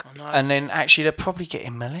fuck. I know. And then actually they're probably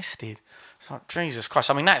getting molested. It's like, Jesus Christ.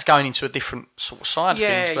 I mean, that's going into a different sort of side of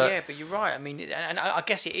things. But but you're right. I mean, and I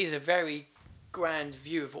guess it is a very grand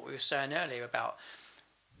view of what we were saying earlier about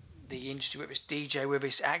the industry, whether it's DJ, whether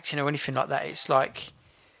it's acting or anything like that. It's like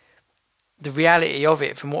the reality of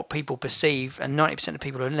it from what people perceive, and 90% of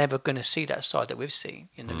people are never going to see that side that we've seen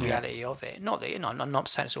in the reality of it. Not that, I'm not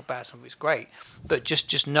saying it's all bad, some of it's great, but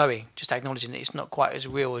just knowing, just acknowledging that it's not quite as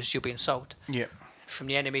real as you're being sold. Yeah. From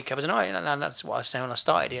the enemy covers, and that's what I was saying when I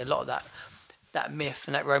started here. A lot of that myth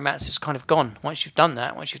and that romance is kind of gone. Once you've done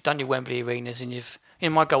that, once you've done your Wembley arenas,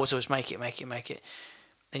 and my goal was always make it,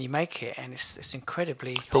 then you make it, and it's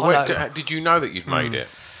incredibly hollow. But did you know that you'd made it?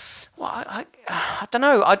 Well, I don't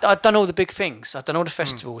know. I'd done all the big things. I'd done all the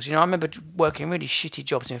festivals. I remember working really shitty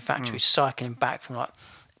jobs in factories, cycling back from like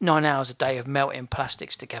 9 hours a day of melting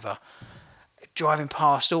plastics together, driving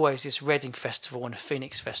past always this Reading Festival and a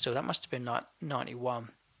Phoenix Festival. That must have been like 91.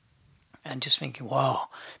 And just thinking, wow,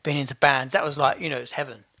 being into bands, that was like, it's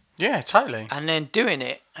heaven. Yeah, totally. And then doing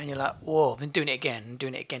it, and you're like, whoa, then doing it again,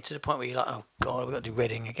 to the point where you're like, oh, God, we've got to do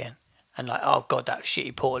Reading again. And like, oh, God, that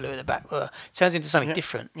shitty Portaloo at the back. Turns into something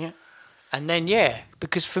different. Yeah. And then,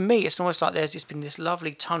 because for me, it's almost like there's just been this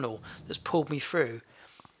lovely tunnel that's pulled me through.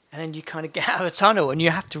 And then you kind of get out of the tunnel and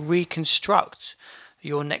you have to reconstruct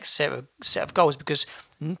your next set of goals, because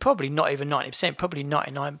probably not even 90%, probably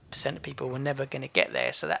 99% of people were never going to get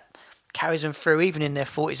there. So that carries them through, even in their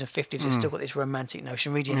 40s and 50s. They've still got this romantic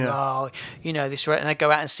notion, reading, this, and they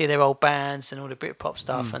go out and see their old bands and all the Britpop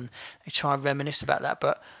stuff, and they try and reminisce about that.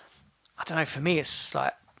 But I don't know, for me, it's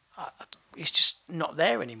like, it's just not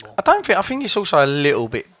there anymore. I think it's also a little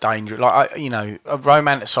bit dangerous. Like,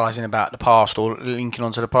 romanticising about the past or linking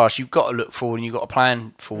onto the past, you've got to look forward and you've got to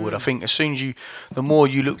plan forward. I think the more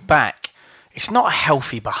you look back, it's not a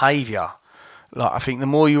healthy behaviour. Like, I think the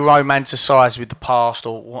more you romanticise with the past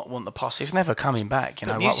or want the past, it's never coming back.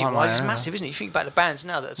 But music-wise, it's massive, isn't it? You think about the bands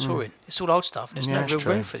now that are touring, it's all old stuff, and there's no real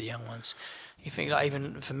room for the young ones. You think, like,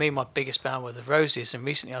 even for me, my biggest band were the Roses, and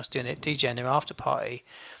recently I was doing it, DJing their after party,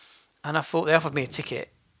 and I thought they offered me a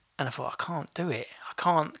ticket, and I thought, I can't do it. I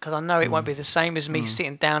can't, because I know it won't be the same as me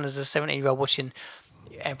sitting down as a 17-year-old watching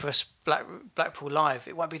Empress Blackpool live.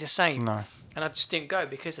 It won't be the same. No. And I just didn't go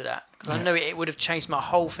because of that. Because I know it would have changed my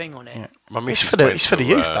whole thing on it. Yeah. It's for the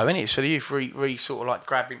youth, though, isn't it? It's for the youth, sort of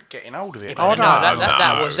like getting hold of it.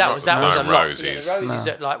 That was a lot. Roses. Yeah, the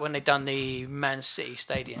Roses, like when they done the Man City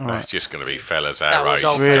Stadium. Well, it's just going to be fellas our age.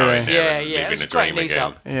 Really? Yeah. It was great knees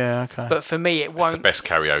up. Yeah, okay. But for me, it won't. It's the best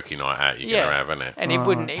karaoke night out you're going to have, isn't it? And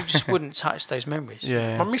it just wouldn't touch those memories.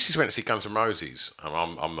 Yeah. My missus went to see Guns N' Roses.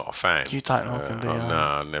 I'm not a fan. You don't like them, do you? No,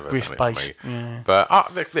 I've never done it for Riff-based, me. yeah. But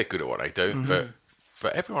they're good at what they do.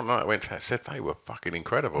 But everyone that went to that said they were fucking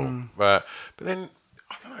incredible. But then,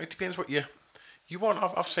 I don't know, it depends what you want.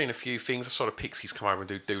 I've seen a few things. I saw the Pixies come over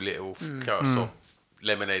and do little sort of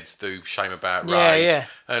Lemonheads do Shame About Ray. Yeah.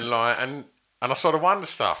 And I saw the Wonder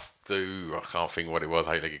Stuff do, I can't think what it was,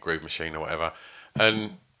 8-Legged Groove Machine or whatever.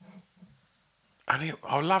 And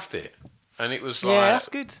I loved it. And it was like... Yeah, that's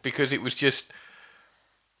good. Because it was just...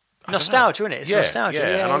 Nostalgia, isn't it? It's nostalgia.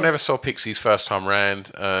 Yeah. And I never saw Pixies first time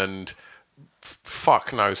round, and...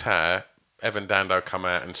 fuck knows how Evan Dando come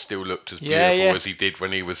out and still looked as beautiful as he did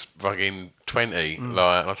when he was fucking 20.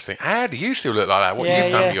 Like, and I just think, how do you still look like that? What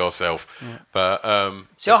you've done to yourself? Yeah. But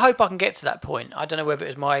see, I hope I can get to that point. I don't know whether it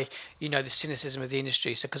was my, the cynicism of the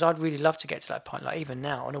industry. So, because I'd really love to get to that point. Like, even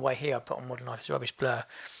now, on the way here, I put on Modern Life is Rubbish Blur.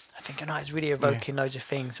 I think, it's really evoking loads of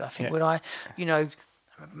things. I think, would I, I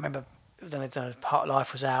remember then Part of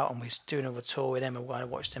Life was out and we was doing a tour with them, and I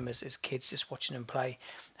watched them as kids, just watching them play,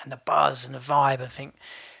 and the buzz and the vibe. I think,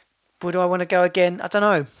 would I want to go again? I don't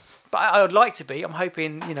know, but I would like to be. I'm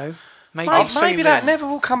hoping, maybe maybe that never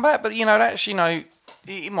will come back. But that's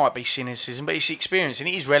it might be cynicism, but it's experience, and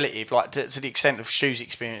it is relative. Like to the extent of Stu's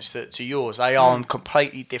experience to yours, they are on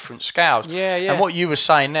completely different scales. Yeah. And what you were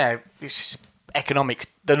saying there, this economics,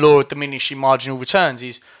 the law of diminishing marginal returns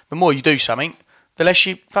is the more you do something, the less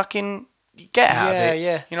you fucking get out of it.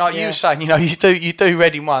 Yeah. You were saying, you do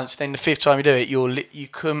Reading once, then the fifth time you do it, you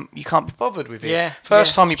can't be bothered with it. Yeah.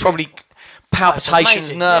 First time you probably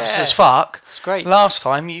palpitations, nervous as fuck. It's great. Last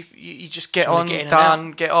time you just get on,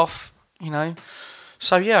 done, get off.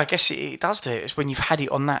 So I guess it does do it. It's when you've had it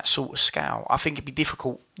on that sort of scale. I think it'd be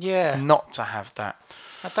difficult. Not to have that.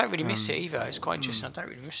 I don't really miss it either. It's quite interesting. I don't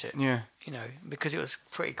really miss it. Yeah. Because it was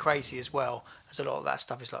pretty crazy as well. As a lot of that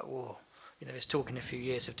stuff is like, whoa. It's talking a few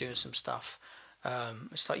years of doing some stuff.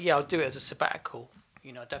 It's like, I'll do it as a sabbatical.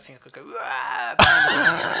 You know, I don't think I could go.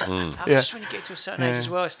 Just when you get to a certain age as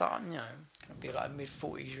well, it's like, you know, gonna be like a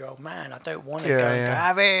mid-40s-year-old man. I don't want to go and go,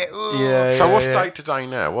 have it. So what's day to day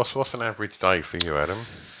now? What's an average day for you, Adam?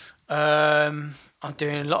 I'm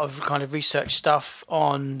doing a lot of kind of research stuff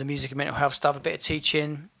on the music and mental health stuff, a bit of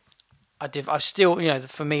teaching. I've still, you know,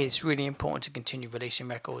 for me, it's really important to continue releasing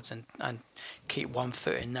records and keep one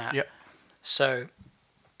foot in that. Yep. So,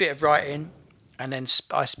 bit of writing. And then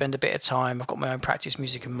I spend a bit of time. I've got my own practice,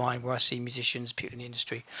 Music and Mind, where I see musicians, people in the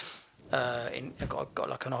industry. I've got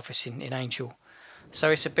like an office in Angel. So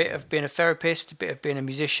it's a bit of being a therapist, a bit of being a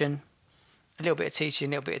musician, a little bit of teaching, a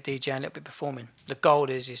little bit of DJing, a little bit of performing. The goal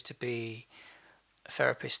is to be a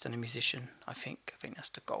therapist and a musician. I think that's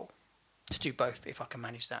the goal. To do both, if I can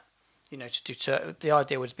manage that. You know, to do the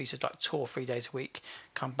idea would be to like tour 3 days a week,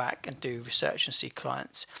 come back and do research and see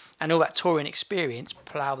clients, and all that touring experience,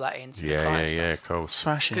 plough that into the client stuff. Yeah, cool.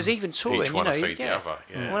 Smashing. Because even touring, Each you one know, to feed the other,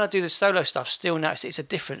 yeah. When I do the solo stuff, still now it's a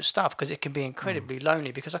different stuff because it can be incredibly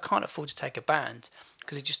lonely because I can't afford to take a band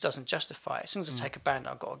because it just doesn't justify it. As soon as I take a band,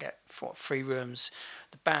 I've got to get 3 rooms.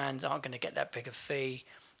 The band aren't going to get that big a fee.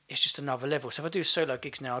 It's just another level. So if I do solo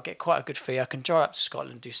gigs now, I get quite a good fee. I can drive up to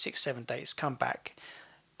Scotland, do 6-7 dates, come back,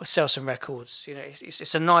 sell some records. You know,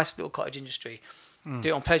 it's a nice little cottage industry. Do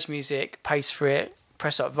it on Pledge Music, pays for it,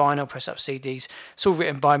 press up vinyl, press up CDs. It's all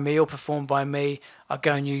written by me, all performed by me. I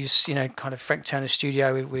go and use, you know, kind of Frank Turner's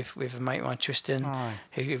studio with a mate of mine, Tristan,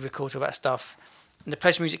 who records all that stuff. And the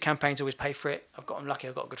Pledge Music campaigns always pay for it. I'm lucky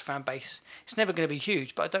I've got a good fan base. It's never going to be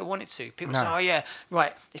huge, but I don't want it to. People say, oh yeah,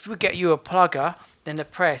 right, if we get you a plugger, then the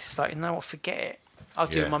press, it's like, you know what, forget it. I'll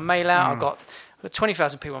do my mail out. I've got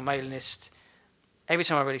 20,000 people on mailing list. Every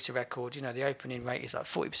time I release a record, you know, the opening rate is like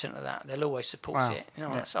 40% of that. They'll always support it. You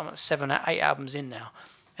know, I'm at 7 or 8 albums in now.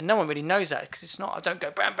 And no one really knows that because it's not, I don't go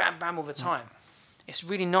bam, bam, bam all the time. It's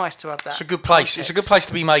really nice to have that. It's a good place. Context. It's a good place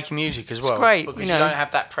to be making music as well. It's great. Because you know, don't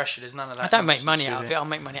have that pressure. There's none of that. I don't make money out of it. I'll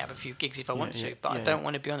make money out of a few gigs if I want to, but I don't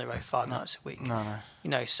want to be on the road 5 nights a week. No.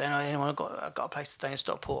 You know, saying, I've got a place to stay in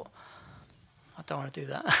Stockport. I don't want to do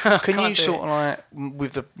that. Can you sort of like,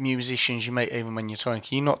 with the musicians you meet even when you're touring,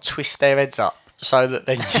 can you not twist their heads up so that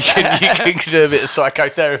then you can do a bit of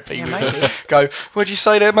psychotherapy? Yeah, maybe. Go, what'd you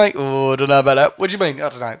say there, mate? Oh, I don't know about that. What do you mean? I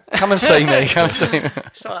don't know. Come and see me. Come and see me.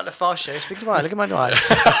 It's not like the Fast Show. Speak to my eye. Look at my eyes.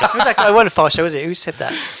 Who's that guy? It wasn't a Fast Show, was it? Who said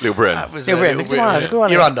that? Lil Britain. That was Lil Britain. Look at my eyes. Look at my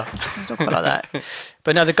eyes. You're under. It's not quite like that.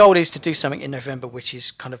 But no, the goal is to do something in November, which is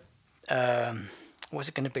kind of, what's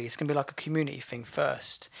it going to be? It's going to be like a community thing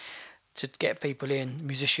first, to get people in,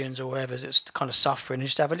 musicians or whoever that's kind of suffering, and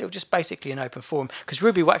just have a little, just basically an open forum. Because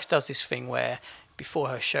Ruby Wax does this thing where before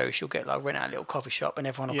her show she'll get like rent out a little coffee shop and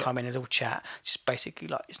everyone will come in and they'll chat. Just basically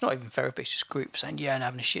like, it's not even therapy, it's just groups saying and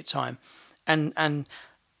having a shit time. And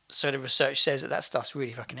so the research says that stuff's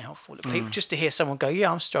really fucking helpful. That people, just to hear someone go,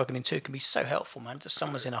 I'm struggling too, can be so helpful, man. Just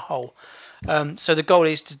someone's in a hole. So the goal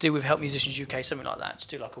is to do with Help Musicians UK, something like that, to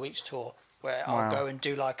do like a week's tour where I'll go and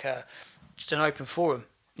do like just an open forum,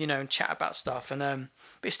 you know, and chat about stuff. And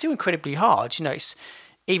but it's still incredibly hard, you know. It's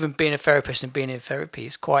even being a therapist and being in therapy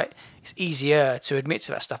is it's easier to admit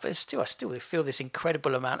to that stuff, but I still feel this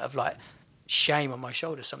incredible amount of like shame on my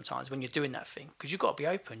shoulders sometimes when you're doing that thing, because you've got to be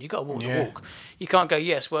open, you've got to walk the walk. You can't go,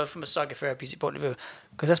 from a psychotherapy point of view,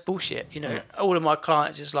 because that's bullshit, you know. All of my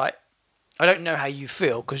clients is like, I don't know how you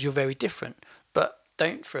feel because you're very different, but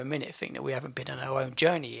don't for a minute think that we haven't been on our own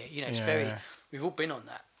journey here, you know. It's we've all been on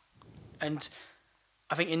that. And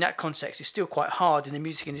I think in that context, it's still quite hard in the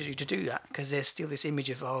music industry to do that, because there's still this image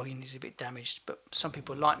of, he's a bit damaged. But some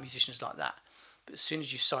people like musicians like that. But as soon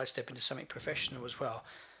as you sidestep into something professional as well,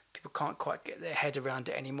 people can't quite get their head around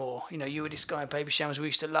it anymore. You know, you were this guy in Baby Shambles we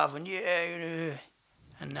used to love, and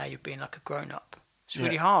and now you're being like a grown up. It's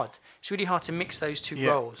really hard. It's really hard to mix those two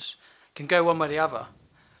roles. It can go one way or the other.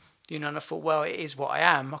 You know, and I thought, it is what I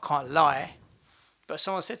am. I can't lie. But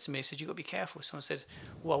someone said to me, you've got to be careful. Someone said,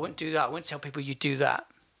 I wouldn't do that. I wouldn't tell people you do that.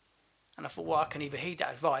 And I thought, I can either heed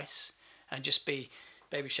that advice and just be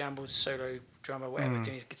Baby Shambles, solo drummer, whatever,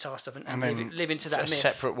 doing his guitar stuff, and live into that myth. It's a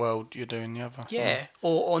separate world, you're doing the other. Yeah,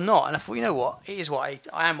 or not. And I thought, you know what? It is what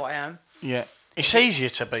I am what I am. Yeah. It's easier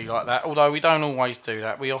to be like that, although we don't always do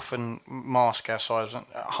that. We often mask ourselves and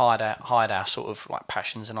hide our sort of like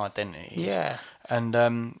passions and identities. Yeah.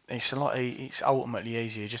 And it's ultimately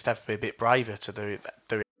easier. You just have to be a bit braver to do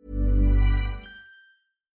it.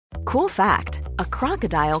 Cool fact, a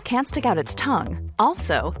crocodile can't stick out its tongue.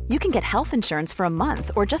 Also, you can get health insurance for a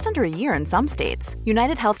month or just under a year in some states.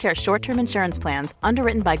 United Healthcare short-term insurance plans,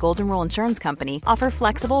 underwritten by Golden Rule Insurance Company, offer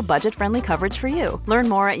flexible, budget-friendly coverage for you. Learn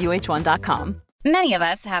more at uh1.com. Many of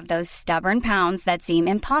us have those stubborn pounds that seem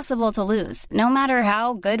impossible to lose, no matter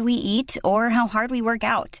how good we eat or how hard we work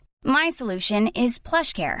out. My solution is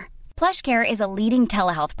PlushCare. PlushCare is a leading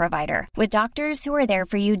telehealth provider with doctors who are there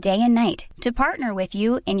for you day and night to partner with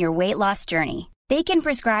you in your weight loss journey. They can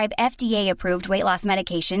prescribe FDA-approved weight loss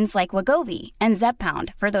medications like Wegovy and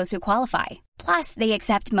Zepbound for those who qualify. Plus, they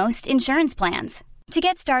accept most insurance plans. To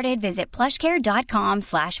get started, visit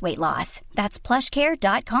plushcare.com/weightloss. That's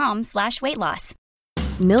plushcare.com/weightloss.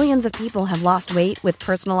 Millions of people have lost weight with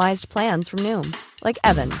personalized plans from Noom. Like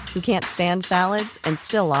Evan, who can't stand salads and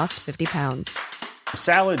still lost 50 pounds.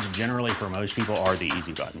 Salads generally for most people are the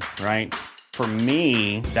easy button, right? For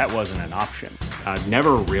me, that wasn't an option. I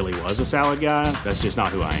never really was a salad guy. That's just not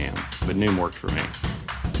who I am. But Noom worked for me.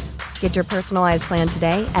 Get your personalized plan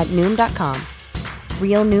today at Noom.com.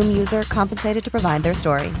 Real Noom user compensated to provide their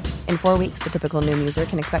story. In 4 weeks, the typical Noom user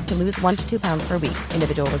can expect to lose 1 to 2 pounds per week.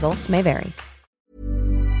 Individual results may vary.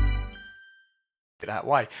 That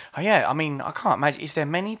way. Oh, yeah, I mean, I can't imagine. Is there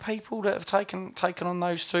many people that have taken on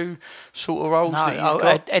those two sort of roles? No, that you've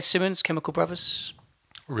got? Ed Simmons, Chemical Brothers.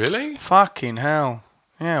 Really? Fucking hell.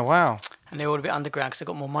 Yeah, wow. And they're all a bit underground because they've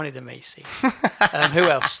got more money than me, see. Who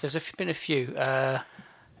else? There's been a few.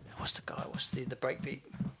 What's the guy? What's the breakbeat?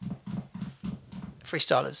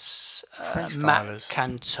 Freestylers. Matt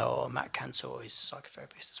Cantor is a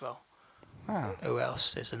psychotherapist as well. Wow. Who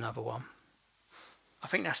else? There's another one. I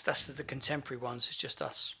think that's the contemporary ones. It's just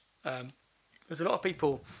us. There's a lot of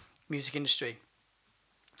people, music industry,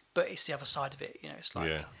 but it's the other side of it. You know, it's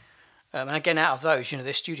like, and again, out of those, you know,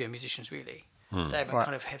 they're studio musicians really. They haven't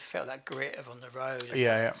kind of felt that grit of on the road.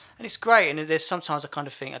 Yeah. And it's great. And there's sometimes I kind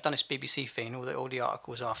of think, I've done this BBC thing, all the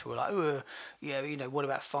articles after were like, oh, yeah, you know, what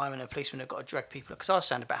about firemen and policemen that got to drag people? Because I was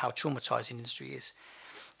saying about how traumatising the industry is.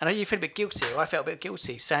 And I know you feel a bit guilty, or I felt a bit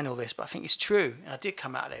guilty saying all this, but I think it's true. And I did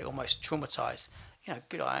come out of it almost traumatised. You know,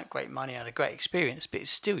 good, I had great money, I had a great experience, but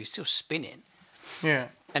you're still spinning. Yeah.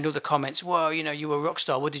 And all the comments, well, you know, you were a rock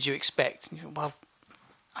star, what did you expect? And you think, well,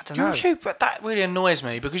 I don't know. But that really annoys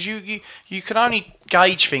me because you can only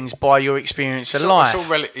gauge things by your experience of life. It's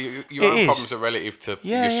all your own problems are relative to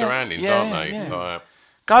your surroundings, aren't they? Yeah.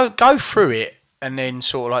 Go through it, and then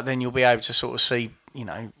sort of like then you'll be able to sort of see, you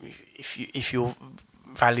know, if you're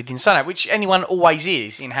valid in saying that, which anyone always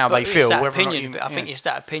is in how they feel. That opinion, I think it's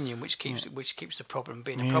that opinion which keeps the problem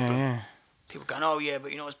being a problem. Yeah. People going, oh yeah,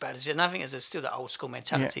 but you're not as bad as it. And I think there's still that old school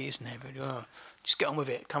mentality, isn't there? But, just get on with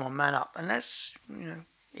it. Come on, man up. And that's, you know,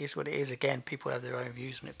 is what it is. Again, people have their own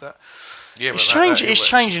views on it, but it's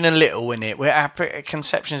changing a little, isn't it? Where our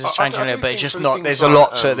conceptions are changing a little, but it's just not. There's a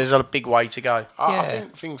lot. There's a big way to go. I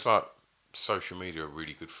think things like social media are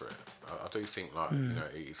really good for it. I do think you know,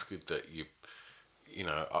 it's good that you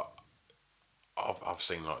know, I've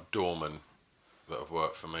seen like doormen that have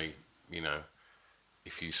worked for me. You know,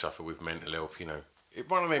 if you suffer with mental health, you know.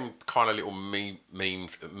 One of them kind of little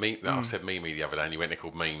memes that I said meme the other day, and you went there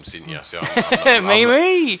called memes, didn't you? So I'm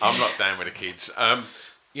not down with the kids.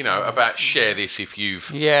 You know, about share this if you've,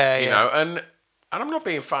 you know, and I'm not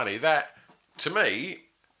being funny. That to me,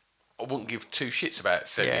 I wouldn't give two shits about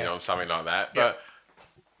sending on something like that. But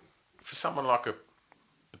for someone like a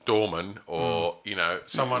doorman or you know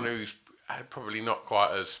someone who's probably not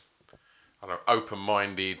quite as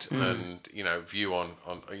open-minded and you know view on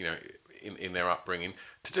you know. In their upbringing,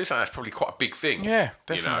 to do something that's probably quite a big thing. Yeah,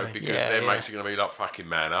 definitely. You know, because their mates are going to be like fucking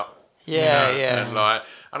man up. Yeah, you know?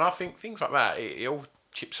 And I think things like that, it all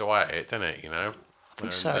chips away at it, doesn't it? You know. I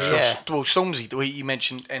think so. Well, Stormzy, you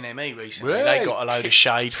mentioned NME recently. Really? They got a load of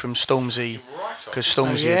shade from Stormzy because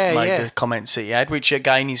Stormzy made the comments that he had, which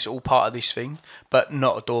again is all part of this thing, but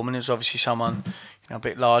not a doorman. It was obviously someone a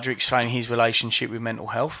bit larger, explaining his relationship with mental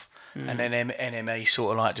health. And then NME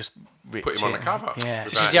sort of like just put him on the cover. Yeah,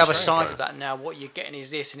 this is the other side of that now. What you're getting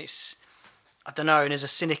is this, and it's I don't know. And there's a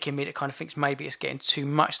cynic in me that kind of thinks maybe it's getting too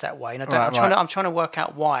much that way, and I'm trying to work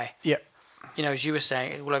out why. Yeah. You know, as you were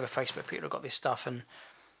saying, all over Facebook, people have got this stuff, and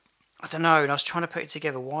I don't know. And I was trying to put it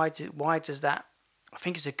together. Why does that? I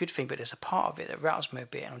think it's a good thing, but there's a part of it that rattles me a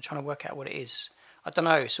bit, and I'm trying to work out what it is. I don't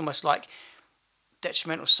know. It's almost like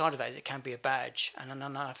detrimental side of that is it can be a badge, and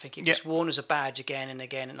I think if it's worn as a badge again and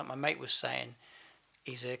again, and like my mate was saying,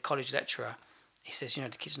 he's a college lecturer. He says, you know,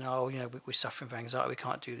 the kids know, you know, we're suffering from anxiety, we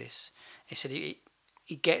can't do this. He said he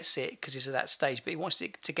gets it because he's at that stage, but he wants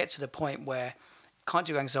to get to the point where can't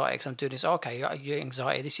do anxiety because I'm doing this. Oh, okay, your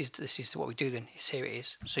anxiety. This is what we do. Then here it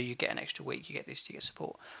is. So you get an extra week. You get this. You get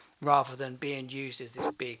support, rather than being used as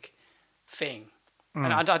this big thing.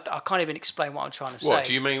 And I can't even explain what I'm trying to say. What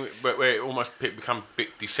do you mean? Where it almost become a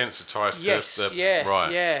bit desensitised? Yes, to the,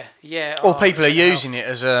 right. Yeah. Or people are using it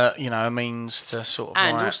as a means to sort of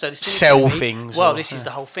and like also the sell cynic in me, things. Well, or, this is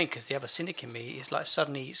the whole thing, because the other cynic in me is like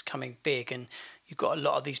suddenly it's coming big, and you've got a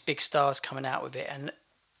lot of these big stars coming out with it, and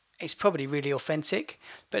it's probably really authentic.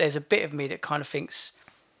 But there's a bit of me that kind of thinks,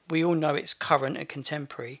 we all know it's current and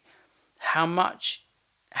contemporary. How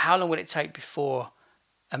long will it take before?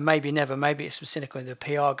 And maybe never, maybe it's some cynical, and the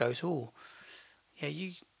PR goes, oh, yeah,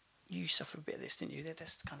 you suffered a bit of this, didn't you?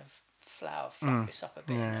 Let's kind of fluff this up a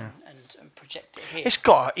bit and project it here. It's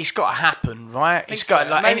got to happen, right? It's got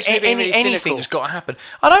so. Maybe really anything's got to happen.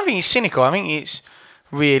 I don't think it's cynical. I think it's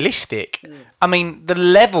realistic. I mean, the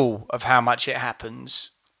level of how much it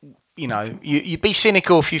happens, you'd be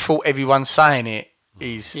cynical if you thought everyone saying it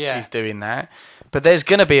is doing that. But there's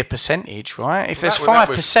going to be a percentage, right? If there's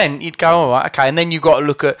 5%, you'd go, all right, okay. And then you've got to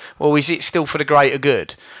look at, well, is it still for the greater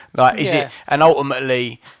good? Like, is it? And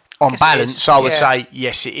ultimately, on balance, I would say,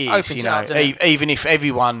 yes, it is. Even if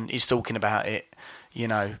everyone is talking about it,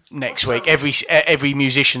 next week, every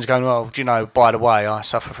musician's going, well, by the way, I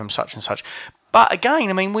suffer from such and such. But again,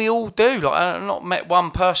 I mean, we all do. Like, I've not met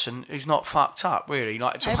one person who's not fucked up, really.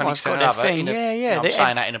 Like, to one extent or another. I'm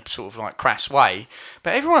saying that in a sort of like crass way,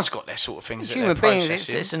 but everyone's got their sort of things. Human being,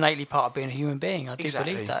 it's innately part of being a human being. I do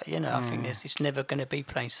believe that. I think it's never going to be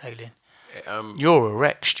plain sailing. You're a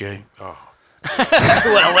wreck, Stu. Oh.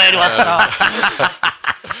 Well, where do I start?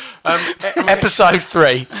 Episode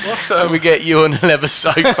 3. We get you on a leather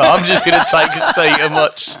sofa. I'm just going to take a seat and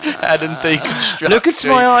watch Adam deconstruct. Look into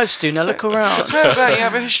my eyes, Stu. Now look around. Turns out you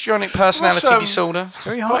have a histrionic personality disorder. It's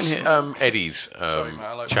very hard. Eddie's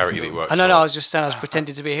charity that he works. No. I was just saying. I was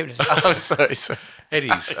pretending to be a hypnotist. Oh, sorry.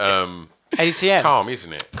 Eddie's. Eddie TM. Calm,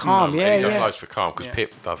 isn't it? Calm, Eddie does loads for Calm, because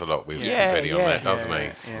Pip does a lot with Eddie on that, doesn't he?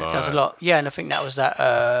 Yeah. Does a lot. Yeah, and I think that was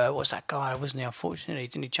that. What's that guy? Wasn't he? Unfortunately,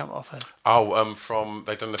 didn't he jump off it?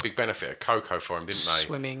 They done the big benefit at Coco for him, didn't they?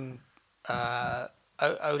 Swimming. Oela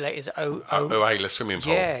swimming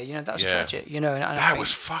pool. Yeah, that was tragic. And that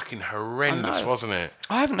was fucking horrendous, wasn't it?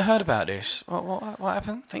 I haven't heard about this. What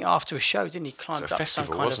happened? I think after a show, didn't he? Climbed up festival,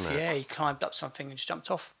 some kind wasn't of it? he climbed up something and just jumped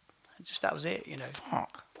off. Just that was it.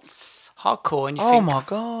 Fuck. Hardcore, and you think, my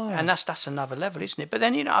god, and that's another level, isn't it? But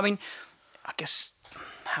then I guess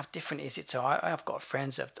how different is it to I've got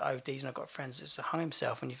friends that have ODs, and I've got friends that's hung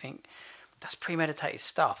himself, and you think that's premeditated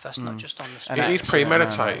stuff. That's not just on the street. It is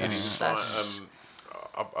premeditated.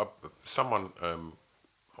 Someone, I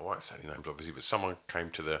won't say any names obviously, but someone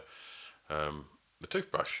came to the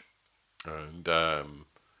toothbrush and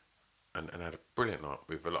had a brilliant night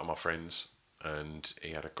with a lot of my friends, and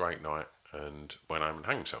he had a great night and went home and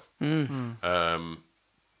hung himself.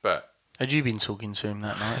 But had you been talking to him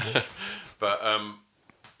that night? but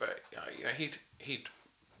he'd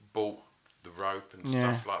bought the rope and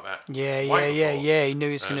stuff like that. Yeah. He knew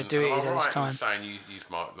he was going to do it at his time. I'm saying you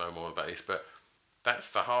might know more about this, but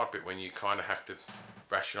that's the hard bit when you kind of have to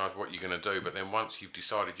rationalise what you're going to do. But then once you've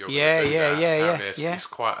decided you're going to do that, it's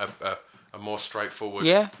quite a more straightforward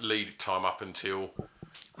lead time up until.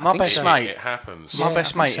 My best mate, it happens. My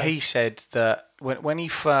best mate, he said that when he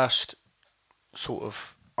first sort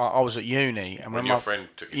of, I was at uni, and when your my friend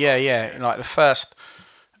took like the first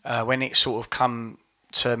when it sort of come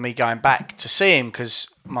to me going back to see him, because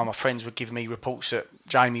my friends would give me reports that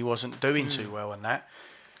Jamie wasn't doing too well and that.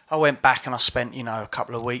 I went back and I spent a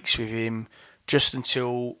couple of weeks with him just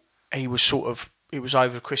until he was sort of. It was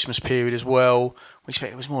over the Christmas period as well.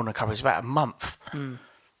 It was more than a couple. It was about a month.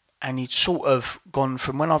 And he'd sort of gone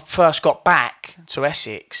from when I first got back to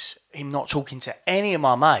Essex, him not talking to any of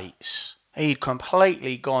my mates, he'd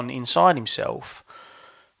completely gone inside himself,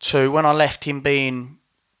 to when I left him being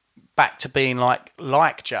back to being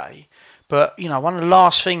like Jay. But, one of the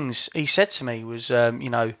last things he said to me was,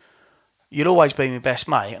 you'll always be my best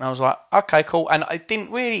mate. And I was like, okay, cool. And it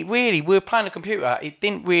didn't really, we were playing the computer, it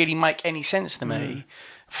didn't really make any sense to me.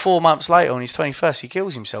 4 months later, on his 21st, he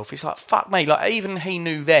kills himself. It's like, fuck me. Like, even he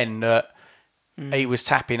knew then that he was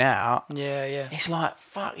tapping out. Yeah. It's like,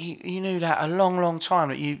 fuck, you knew that a long, long time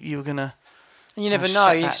that you were going to... And you never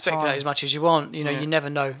know. You speculate as much as you want. You never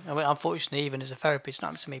know. I mean, unfortunately, even as a therapist, it's not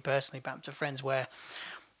happened to me personally, but happened to friends where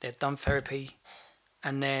they've done therapy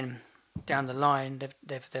and then down the line,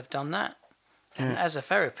 they've done that. And as a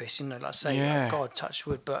therapist, like I say, God, touch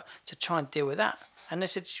wood, but to try and deal with that. And they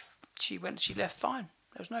said she left fine.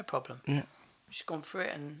 There was no problem. Yeah. She's gone through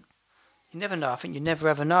it, and you never know. I think you never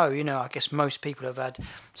ever know. I guess most people have had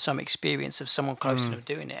some experience of someone close to them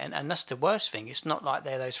doing it, and that's the worst thing. It's not like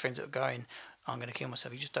they're those friends that are going, I'm going to kill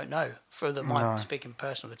myself. You just don't know. For the speaking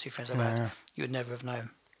personal, the two friends I've had, you would never have known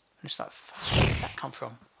it's like, where did that come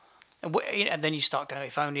from? And then you start going,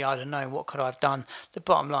 if only I'd have known, what could I have done? The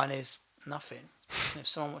bottom line is nothing. If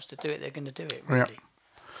someone wants to do it, they're going to do it, really.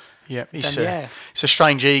 Yeah, it's a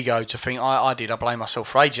strange ego to think I blame myself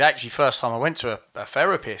for ages. Actually, first time I went to a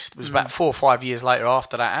therapist was about 4 or 5 years later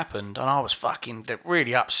after that happened, and I was fucking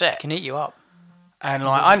really upset. Can eat you up. And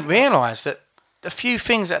like I realised that the few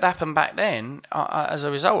things that happened back then, as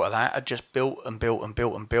a result of that, had just built and built and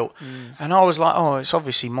built and built. And I was like, oh, it's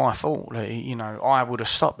obviously my fault. I would have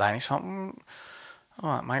stopped that. And it's like, all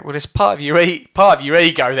right, mate. Well, there's part of your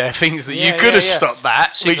ego there, things that you could have stopped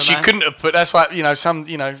that, Superman. which you couldn't have put. That's like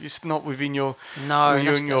it's not within your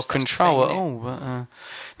control at all. But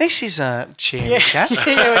this is a cheery chat. Here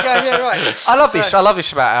we go. Yeah, right. I love this. I love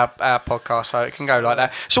this about our podcast. So it can go like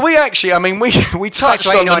that. So we actually, we touched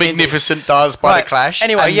on the Magnificent Does by the Clash.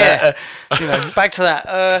 Anyway, back to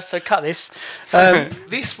that. So cut this.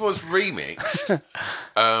 This was remixed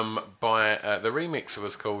by the remixer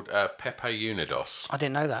was called Pepe Unidos. I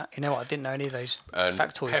didn't know that. You know what? I didn't know any of those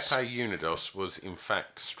factoids. Pepe Unidos was in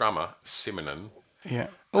fact Strummer Simonon. Yeah.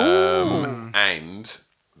 And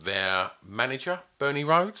their manager Bernie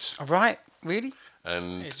Rhodes. All right. Really?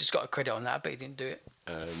 And he's just got a credit on that, but he didn't do it.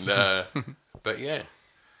 And but yeah,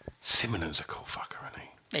 Simonon's a cool fucker, isn't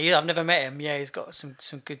he? Yeah, I've never met him. Yeah, he's got some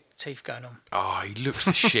good teeth going on. Oh, he looks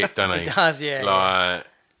the shit, doesn't he? He does, yeah.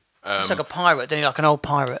 Like, he's like a pirate, doesn't he? Like an old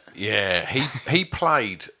pirate. Yeah, he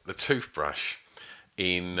played the Toothbrush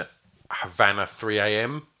in Havana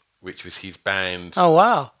 3am, which was his band. Oh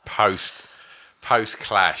wow! Post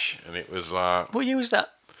Clash, and it was like. What year was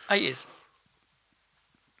that? 80s.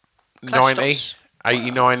 90,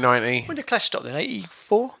 89, 90. When did Clash stop then?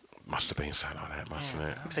 84. Must have been something like that, mustn't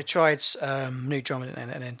it? Because they tried new drummer,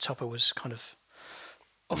 and then Topper was kind of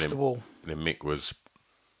off the wall. Then Mick was.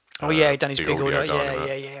 He'd done his big order.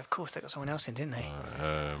 Yeah. Of course, they got someone else in, didn't they?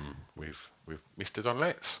 With Mr. Don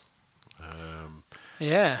Letts.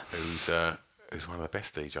 Who's one of the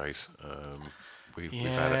best DJs. We've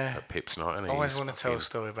had at Pip's night. And I always want to tell a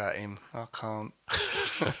story about him. I can't.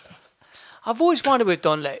 I've always wondered with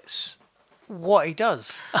Don Letts what he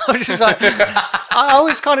does. I was just like, I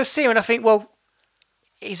always kind of see him and I think, well,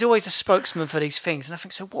 he's always a spokesman for these things, and I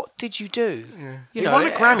think, so what did you do? Yeah. He won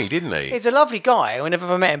a Grammy, didn't he? He's a lovely guy whenever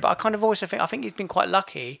I met him, but I kind of also think, I think he's been quite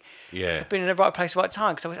lucky. Yeah. Been in the right place at the right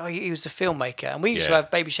time, because he was the filmmaker, and we used to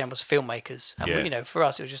have Baby Shambles filmmakers, and we, for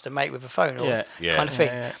us it was just a mate with a phone or kind of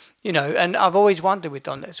thing. Yeah. And I've always wondered with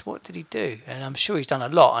Don Letts, what did he do? And I'm sure he's done a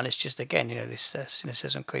lot, and it's just again, this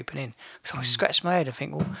cynicism creeping in. So I scratch my head and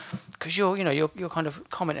think, well, because you're kind of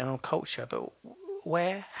commenting on culture, but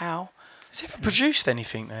where, how? Has he ever produced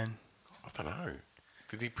anything then? I don't know.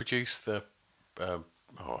 Did he produce the? I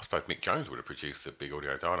suppose Mick Jones would have produced the Big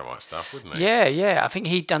Audio Dynamite stuff, wouldn't he? Yeah. I think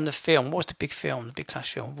he'd done the film. What was the big film? The big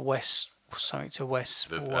Clash film? Something to West.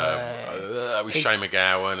 With Shane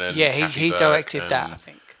McGowan and he directed that. I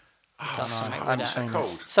think. I haven't seen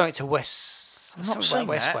it. Something to West. I've not seen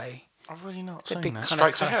West that. Way. I've really not seen that.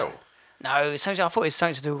 Straight to Hell. No, I thought it was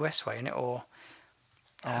something to do with West Way, innit? Or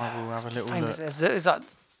we'll have a little look. It's like,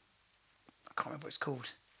 I can't remember what it's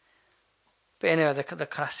called. But anyway, the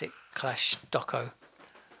classic Clash doco.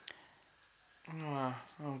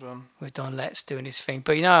 Hold on. With Don Letts doing his thing,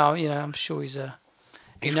 but I'm sure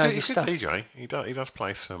he knows his stuff. He's a good DJ. He does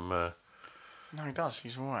play some. No, he does.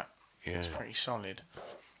 He's all right. Yeah, it's pretty solid.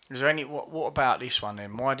 Is there any? What about this one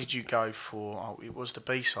then? Why did you go for? Oh, it was the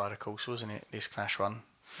B side, of course, wasn't it? This Clash one.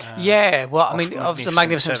 Well, I mean, obviously the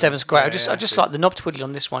Magnificent Seven's great. I just like the knob twiddle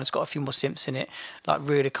on this one. It's got a few more synths in it, like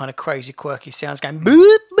really kind of crazy, quirky sounds going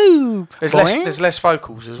boop boop. There's less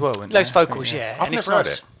vocals as well. Less vocals, yeah. I've never heard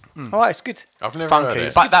it. All right, it's good. I've never funky, heard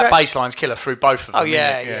it. But that bass line's killer through both of them. Oh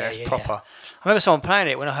yeah, it's proper. Yeah. I remember someone playing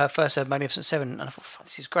it when I first heard Magnificent Seven, and I thought,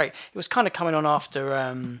 this is great. It was kind of coming on after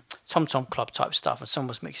Tom Tom Club type stuff, and someone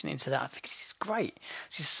was mixing it into that. I think this is great.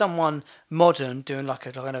 This is someone modern doing like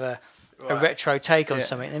a kind of a retro take on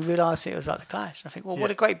something, and then realised it was like the Clash. And I think, well,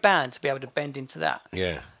 what a great band to be able to bend into that.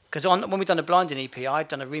 Yeah. Because when we done the Blinding EP, I'd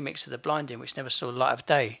done a remix of the Blinding, which never saw the light of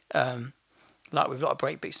day. Like with a lot of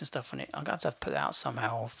breakbeats and stuff on it. I'm going to have to put that out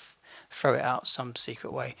somehow, or throw it out some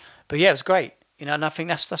secret way. But yeah, it was great. And I think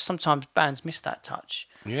that's sometimes bands miss that touch.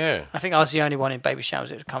 Yeah. I think I was the only one in Baby Shambles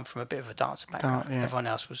that had come from a bit of a dancer background. Everyone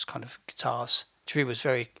else was kind of guitars. Drew was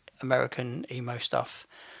very American emo stuff.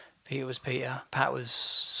 Peter was Peter. Pat was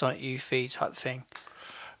Sonic Youth type thing.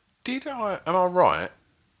 Am I right?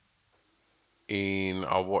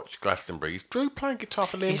 I watched Glastonbury. Is Drew playing guitar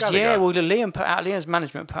for Liam Gallagher? Yeah, well, Liam's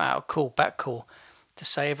management put out a back call to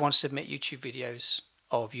say everyone submit YouTube videos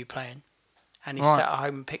of you playing. And he sat at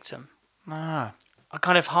home and picked them. I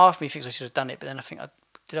kind of half me thinks I should have done it, but then I think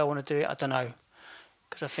Did I want to do it? I don't know,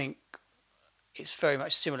 because I think it's very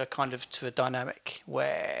much similar kind of to a dynamic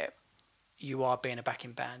where you are being a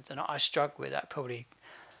backing band, and I struggle with that, probably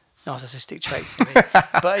narcissistic traits in me.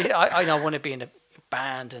 But I want to be in a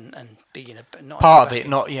band and be in a not part of it,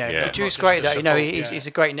 not Drew's great though. You know, he's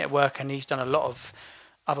a great network, and he's done a lot of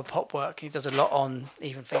other pop work. He does a lot on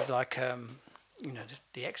even things like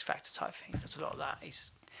the X Factor type thing. He does a lot of that.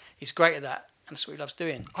 He's great at that, and that's what he loves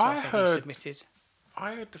doing. So I think he submitted.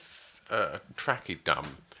 I heard a track he'd done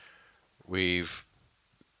with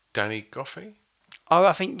Danny Goffey. Oh,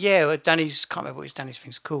 I think Danny's, can't remember what Danny's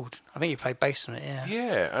thing's called. I think he played bass on it.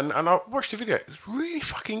 Yeah, and I watched the video. It's really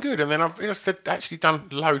fucking good. And then I've actually done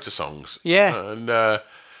loads of songs. Yeah.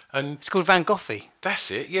 And it's called Van Gogh.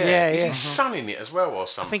 That's it. Yeah. Is his son in it as well, or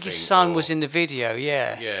something? I think his son was in the video.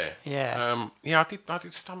 Yeah. I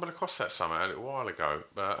did stumble across that somehow a little while ago.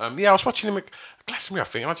 But I was watching him at Glastonbury, I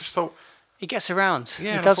think, and I just thought he gets around.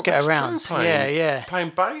 Yeah, he does get around.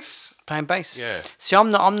 Playing bass. Playing bass. Yeah. See, I'm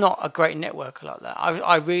not a great networker like that.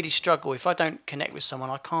 I really struggle if I don't connect with someone.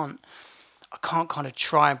 I can't kind of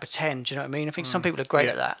try and pretend. Do you know what I mean? I think some people are great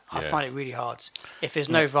at that. I find it really hard. If there's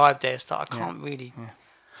no vibe there, it's like I can't really. Yeah.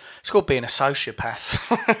 It's called being a sociopath.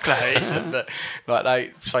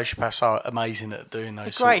 Sociopaths are amazing at doing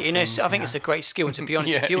those. They're great, sort of things, I think it's a great skill. And to be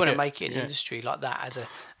honest, if you want to make it in an yeah. industry like that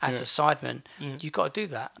as a sideman, you've got to do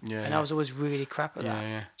that. And I was always really crap at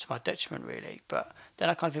that, to my detriment, really. But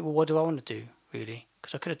then I kind of think, well, what do I want to do, really?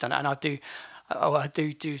 Because I could have done it, and I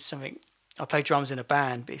do something. I play drums in a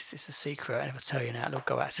band, but it's a secret. I never tell you now. It'll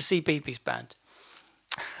go out. It's a CBeebies band.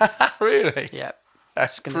 Really? Yeah.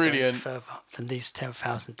 That's brilliant. Go further than these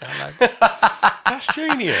 10,000 downloads. That's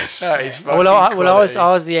genius. That is fucking I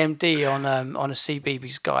was the MD on a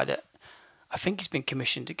CBeebies guy that I think he's been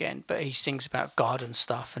commissioned again, but he sings about garden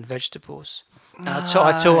stuff and vegetables. And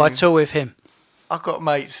I tour with him. I've got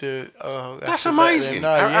mates who. Oh, that's amazing.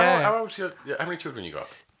 How old's how many children you got?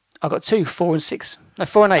 I got 2, 4 and 6. No,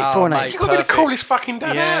 4 and 8. 4 and 8. You've got to be the coolest fucking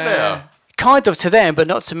dad out there. Kind of to them, but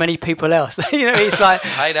not to many people else. It's like,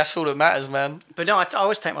 hey, that's all that matters, man. But no, I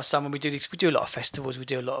always take my son when we do this. We do a lot of festivals. We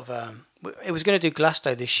do a lot of. It was going to do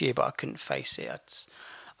Glasgow this year, but I couldn't face it.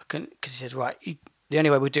 I couldn't, because he said, right, the only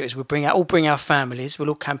way we'll do it is we'll bring our families. We'll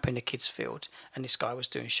all camp in the kids' field, and this guy was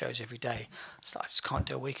doing shows every day. It's like I just can't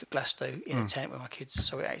do a week at Glasgow in a tent with my kids.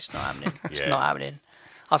 So it's not happening. It's not happening.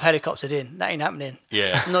 I've helicoptered in. That ain't happening.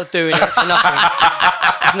 Yeah. I'm not doing it for nothing.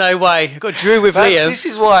 There's no way. I've got Drew with Liam. This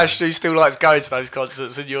is why Stu still likes going to those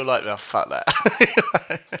concerts, and you're like, oh, fuck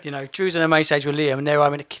that. Drew's on a main stage with Liam, and there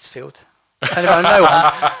I'm in a kids' field. And if I know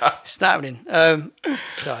one, it's not happening.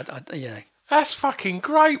 That's fucking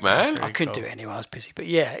great, man. I couldn't do it anyway. I was busy. But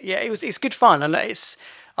it's good fun. And I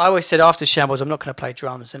always said after Shambles, I'm not going to play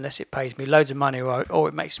drums unless it pays me loads of money or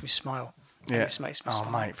it makes me smile. Yeah. It makes me smile.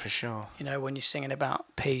 Oh, mate, for sure. When you're singing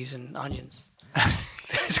about peas and onions.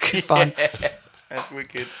 It's good fun. That's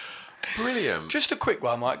wicked. Brilliant. Just a quick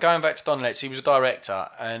one, Mike. Going back to Don Letts, he was a director,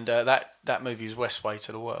 and that movie was West Way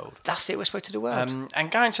to the World. That's it, West Way to the World.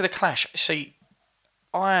 And going to the Clash, see,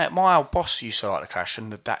 my old boss used to like the Clash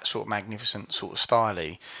and that sort of magnificent sort of style.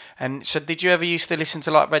 And so, did you ever used to listen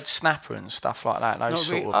to like Red Snapper and stuff like that? Those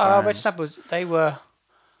sort of bands? Red Snapper, they were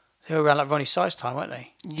around like Ronnie Size time, weren't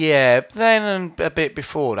they? Yeah, then and a bit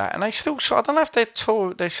before that, and they still. I don't know if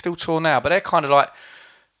they still tour now, but they're kind of like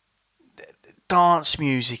dance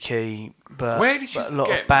music-y, but where did you a lot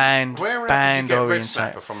get, of band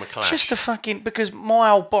oriented from the Clash? Just the fucking, because my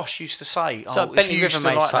old boss used to say, if you used to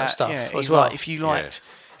like that stuff, as well. Like, if you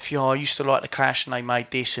I used to like the Clash and they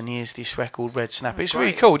made this, and here's this record, Red Snapper. It's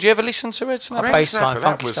really cool. Do you ever listen to Red Snapper? Bass time,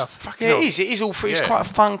 funky stuff. Yeah, it is. It is all. It's quite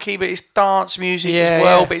funky, but it's dance music as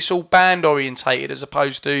well. But it's all band orientated as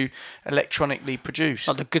opposed to electronically produced.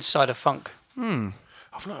 Not the good side of funk.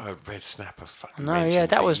 I've not heard Red Snapper fucking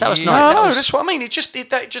that was nice. No, that's what I mean. It just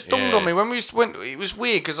dawned on me when it was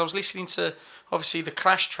weird because I was listening to obviously the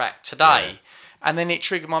Clash track today, and then it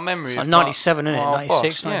triggered my memory. It's like 97, isn't it?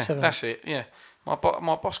 96, 97. Yeah, that's it. Yeah, my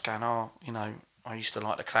boss going, I used to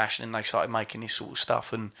like the Clash, and then they started making this sort of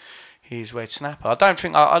stuff, and here's Red Snapper. I don't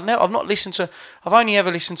think I've not listened to. I've only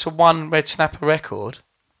ever listened to one Red Snapper record.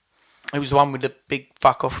 It was the one with the big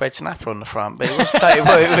fuck off Red Snapper on the front, but it was dope.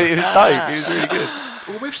 It was dope. It was really good.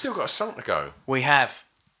 Well, we've still got a song to go. We have.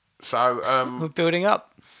 So we're building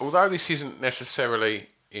up. Although this isn't necessarily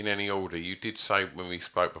in any order, you did say when we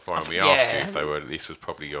spoke before, and we asked you if this was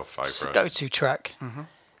probably your favourite go-to track. Mm-hmm.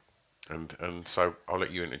 And so I'll let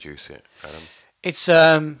you introduce it. It's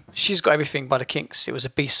She's Got Everything by the Kinks. It was a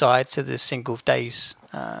B-side to the single of Days.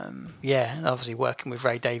 And obviously working with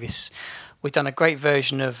Ray Davies. We've done a great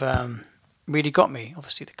version of Really Got Me,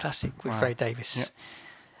 obviously the classic with Ray Davies.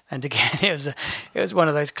 And again, it was one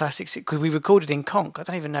of those classics because we recorded in Conk. I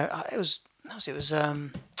don't even know. It was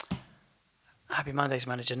Happy Mondays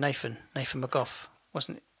manager Nathan McGough,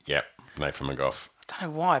 wasn't it? Yep, Nathan McGough. I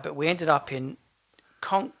don't know why, but we ended up in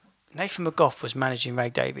Conk. Nathan McGough was managing Ray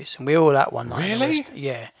Davies, and we were all at one night. Really?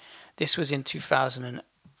 Yeah. This was in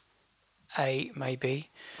 2008, maybe.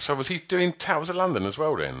 So was he doing Towers of London as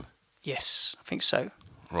well then? Yes, I think so.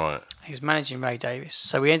 Right. He was managing Ray Davies.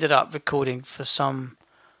 So we ended up recording for some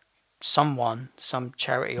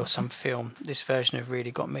charity or some film, this version of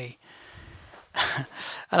Really Got Me.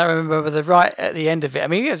 And I remember right at the end of it, I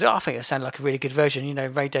mean, I think it sounded like a really good version. You know,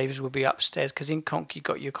 Ray Davies would be upstairs because in Conk you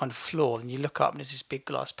got your kind of floor and you look up and there's this big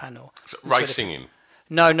glass panel. So Ray singing?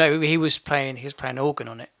 No, he was playing organ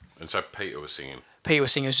on it. And so Peter was singing? Peter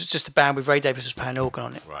was singing. It was just a band with Ray Davies was playing organ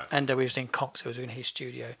on it. Right. And we was in Conk, so it was in his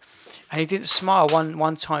studio. And he didn't smile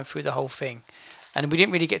one time through the whole thing. And we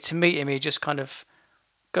didn't really get to meet him. He just kind of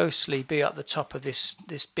ghostly be up the top of this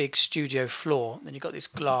big studio floor. Then you got this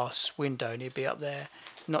glass window and he'd be up there,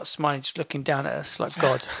 not smiling, just looking down at us like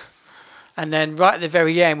God. And then right at the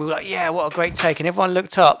very end, we were like, yeah, what a great take. And everyone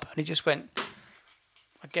looked up and he just went,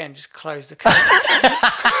 again, just closed the curtain.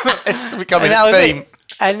 It's becoming a theme.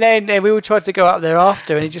 And then we all tried to go up there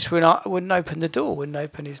after, and he just wouldn't open the door, wouldn't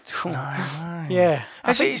open his door. No, right. Yeah.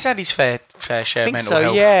 I think he's had his fair share of mental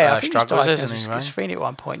health I think struggles, he hasn't he? Schizophrenia at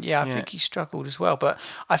one point. Yeah, I think he struggled as well. But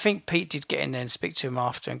I think Pete did get in there and speak to him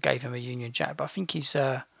after and gave him a Union Jack. But I think he's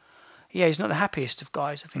not the happiest of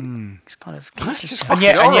guys. I think he's kind of. And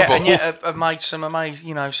yet, I've made some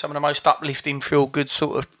amazing, some of the most uplifting, feel good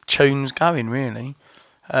sort of tunes going. Really,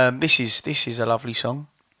 this is a lovely song.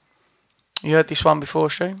 You heard this one before,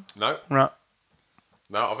 Stu? No. Right.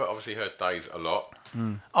 No, I've obviously heard Days a lot.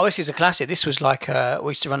 Oh, this is a classic. This was like we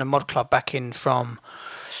used to run a mod club back in from.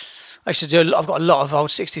 I used to do. I've got a lot of old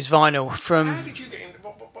 '60s vinyl from. How did you get in?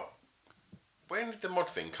 When did the mod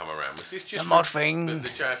thing come around? Was this just the mod thing, the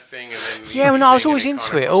jazz thing, and then I was always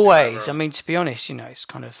into it. Always. I mean, to be honest, it's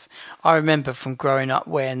kind of. I remember from growing up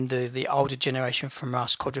when the older generation from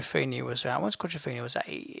us, Quadrophenia was out. When's Quadrophenia? Was that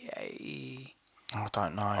 80? I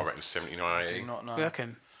don't know. I reckon 79, 80. I do not know. You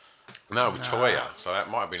reckon? No, with Toya, so that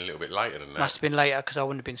might have been a little bit later than that. Must have been later because I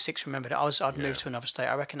wouldn't have been 6. Remember, I'd moved to another state.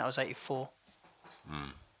 I reckon that was 84,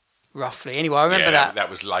 roughly. Anyway, I remember that. That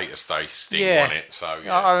was later stage Sting on it. So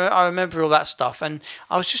I remember all that stuff, and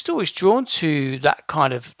I was just always drawn to that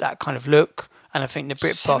kind of look. And I think the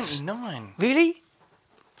Britpop. 79. Really?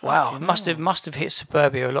 Wow, must have hit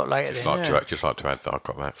Suburbia a lot later. Just like to add that I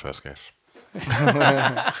got that first guess.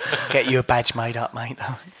 Get you a badge made up, mate.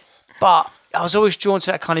 But I was always drawn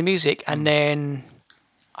to that kind of music, and then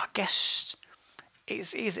I guess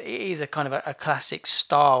it is a kind of a classic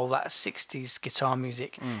style, that 60s guitar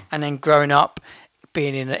music. And then growing up,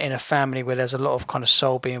 being in a family where there's a lot of kind of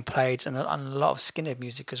soul being played and a lot of Skinhead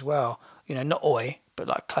music as well. Not oi, but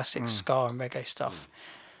like classic ska and reggae stuff.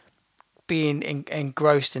 Being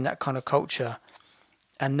engrossed in that kind of culture.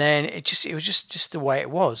 And then it was just the way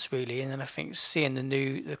it was, really. And then I think seeing the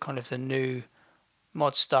new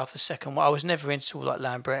mod stuff, the second one, I was never into all like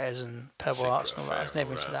Lambrettas and Pebble Hearts and all that. I was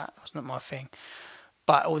never into that. It was not my thing.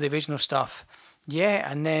 But all the original stuff,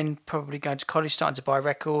 and then probably going to college, starting to buy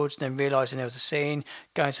records, and then realising there was a scene,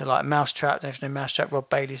 going to like Mousetrap, I don't know if you know Mousetrap, Rob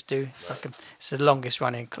Bailey's do. It's the longest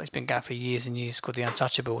running, it's been going for years and years, called The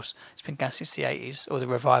Untouchables. It's been going since the 80s, or The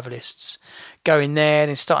Revivalists. Going there,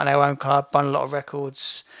 then starting our own club, buying a lot of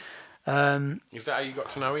records. Is that how you got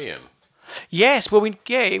to know Ian? Yes, well,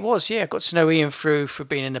 it was. I got to know Ian through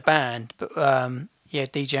being in the band, but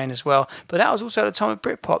DJing as well. But that was also at the time of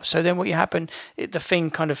Britpop. So then what happened, the thing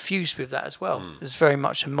kind of fused with that as well. It was very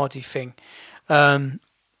much a moddy thing. Running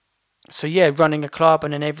a club,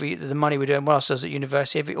 and then the money we're doing, whilst I was at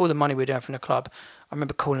university, all the money we're doing from the club, I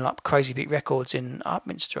remember calling up Crazy Beat Records in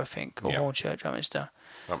Upminster, I think, or Hornchurch, Upminster.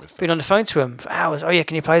 Been on the phone to them for hours. Oh yeah,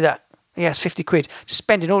 can you play that? Yeah, it's 50 quid. Just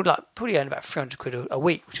spending probably earning about 300 quid a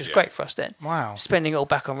week, which was great for us then. Wow. Spending it all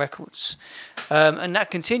back on records. And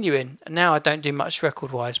that continuing. Now I don't do much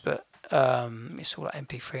record-wise, but it's all like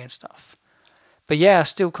MP3 and stuff. But I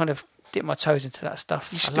still kind of dip my toes into that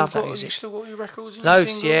stuff. I love that music. You still got your records?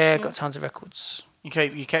 Loads, got tons of records.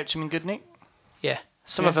 You kept them in good nick? Yeah.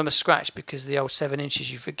 Some of them are scratched because the old 7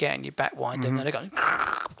 inches you forget and you backwind them and they're going...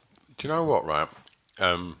 Do you know what, right?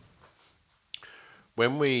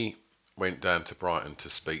 When we went down to Brighton to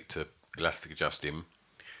speak to Elastic Adjusting,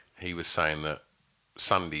 he was saying that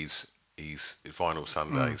Sundays, he's vinyl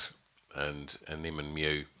Sundays, and him and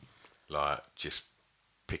Mew just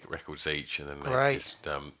pick records each, and then they just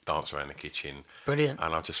dance around the kitchen. Brilliant.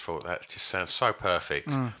 And I just thought that just sounds so perfect.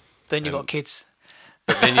 Then you've got kids.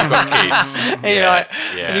 But then you've got kids. And you're like,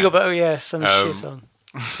 and you got some shit on.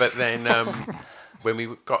 But then when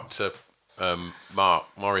we got to Mark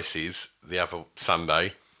Morris's the other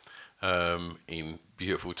Sunday in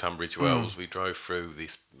beautiful Tunbridge Wells, we drove through the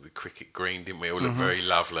cricket green, didn't we? It all looked very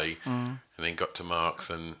lovely. And then got to Mark's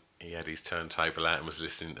and he had his turntable out and was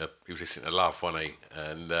listening to Love, wasn't he?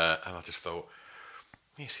 And I just thought,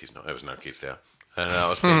 yes, he's not. There was no kids there, and I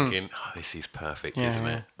was thinking, this is perfect, isn't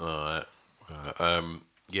it? All right.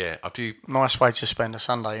 Yeah, I do. Nice way to spend a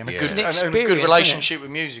Sunday and a good, and a good relationship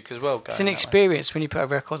with music as well. It's an experience when you put a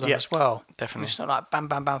record on as well. Definitely. It's not like bam,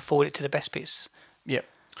 bam, bam, forward it to the best bits. Yep.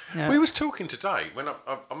 Yeah. We was talking today when I'm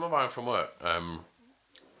on my way home from work.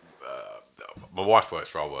 My wife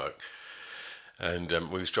works where I work, and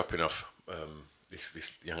we was dropping off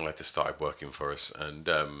this young lad that started working for us, and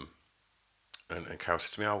Carol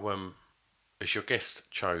said to me, as your guest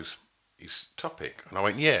chose his topic, and I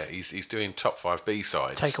went, yeah, he's doing top 5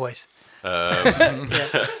 B-sides. Takeaways.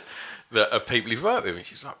 That of people he's worked with, and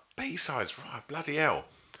she was like, B-sides, right, bloody hell.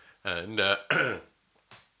 And and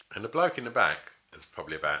the bloke in the back, is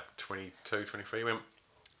probably about 22, 23, went,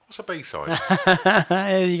 what's a B-side?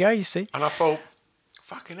 There you go, you see. And I thought,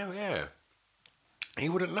 fucking hell, yeah. He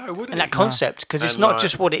wouldn't know, would he? And that concept, because it's not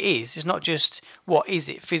just what it is. It's not just what is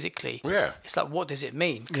it physically. Yeah. It's like, what does it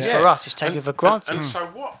mean? Because for us, it's taken for granted. And so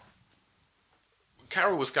what?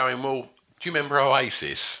 Carol was going, well, do you remember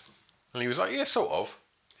Oasis? And he was like, yeah, sort of.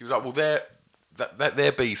 He was like, well,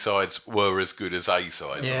 their B-sides were as good as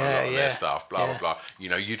A-sides on a lot of their stuff, blah, blah, blah. You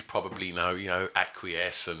know, you'd probably know,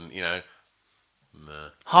 Acquiesce and,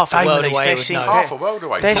 half a world away. Half a world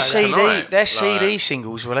away. Their CD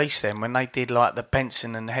singles released then when they did like the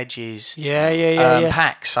Benson and Hedges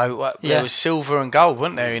pack. So there was silver and gold,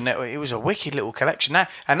 wasn't there? And it was a wicked little collection.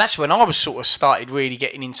 And that's when I was sort of started really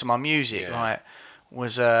getting into my music. Like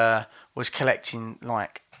was collecting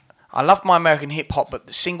like. I loved my American hip hop, but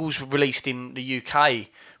the singles released in the UK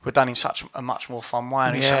were done in such a much more fun way.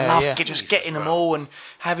 And I loved just getting them all and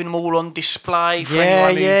having them all on display for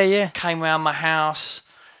anyone who came around my house.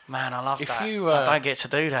 Man, I love that. I don't get to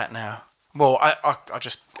do that now. Well, I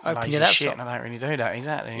just lazy as shit and I don't really do that.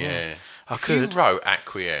 Exactly. Yeah. If you wrote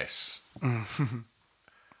Acquiesce and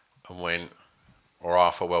went, or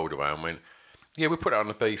Half a World Away and went, yeah, we put it on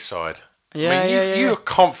the B-side. You're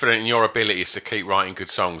confident in your abilities to keep writing good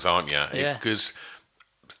songs, aren't you? Yeah. Because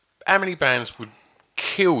how many bands would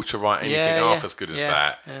kill to write anything half as good as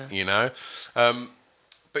that, you know?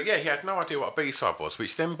 But yeah, he had no idea what a B-side was,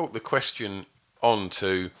 which then brought the question on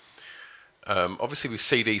to, obviously with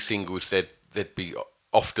CD singles, there'd be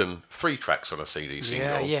often 3 tracks on a CD single.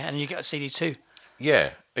 And you get a CD too.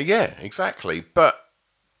 Yeah, exactly. But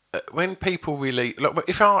when people really, look,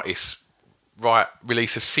 if artists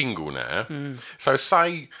release a single now. So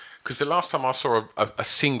say, because the last time I saw a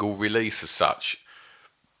single release as such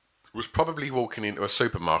was probably walking into a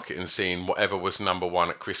supermarket and seeing whatever was number 1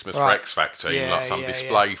 at Christmas for X Factor in like some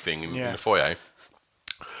display thing in the foyer.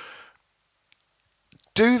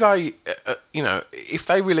 Do they, if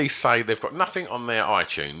they release, say they've got nothing on their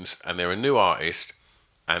iTunes and they're a new artist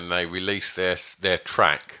and they release their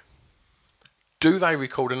track, do they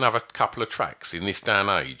record another couple of tracks in this day and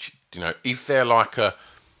age? Is there like a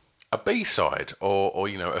B-side or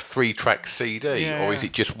a 3-track CD, or is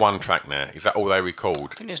it just 1 track now? Is that all they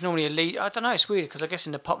record? I think there's normally a lead. I don't know. It's weird because I guess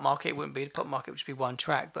in the pop market it wouldn't be. The pop market would just be 1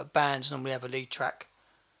 track, but bands normally have a lead track.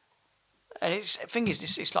 And the thing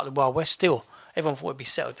is, it's like the Wild West still. Everyone thought it'd be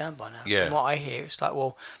settled down by now. Yeah. From what I hear, it's like,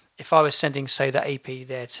 well, if I was sending, say, that EP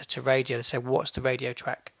there to radio, they say, what's the radio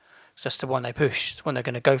track? So that's the one they push, the one they're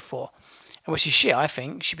going to go for. And which is shit, I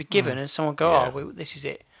think, should be given, and someone go, this is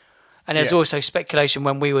it. And there's also speculation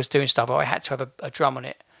when we was doing stuff, I had to have a drum on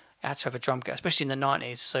it. I had to have a drum kit, especially in the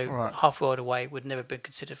 90s. So Half a World Away would never be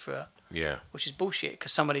considered for which is bullshit,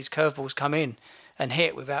 because some of these curveballs come in and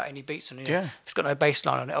hit without any beats on it. It's got no bass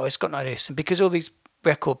line on it. Oh, it's got no this. And because all these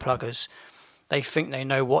record pluggers, they think they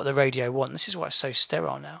know what the radio want. This is why it's so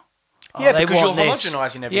sterile now. Because you're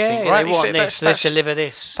homogenising everything, right? They want this. Let's deliver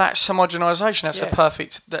this. That's homogenisation. That's the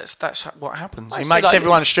perfect. That's what happens. It makes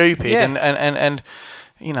everyone stupid, and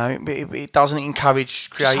it doesn't encourage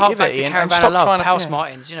creativity. And stop trying to House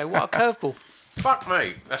Martins. What a curveball. Fuck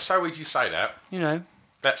me. That's so weird you say that.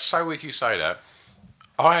 That's so weird you say that.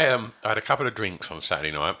 I had a couple of drinks on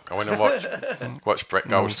Saturday night. I went and watched Brett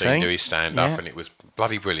Goldstein do his stand-up, and it was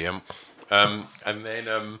bloody brilliant. And then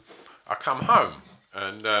I come home,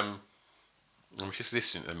 and I was just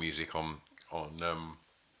listening to the music on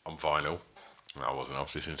vinyl. No, I wasn't. I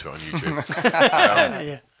was listening to it on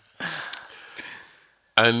YouTube.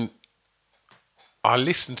 And I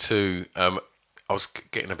listened to I was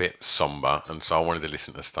getting a bit somber, and so I wanted to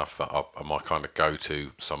listen to stuff that are my kind of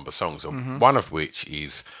go-to somber songs. One of which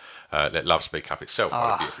is "Let Love Speak Up Itself"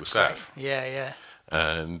 by the Beautiful South. Yeah.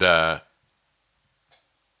 And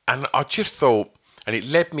I just thought, and it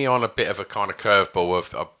led me on a bit of a kind of curveball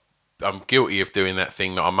of I'm guilty of doing that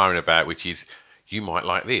thing that I moan about, which is you might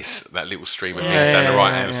like this, that little stream of things down the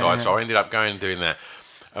right-hand side. So I ended up going and doing that.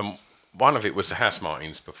 One of it was the House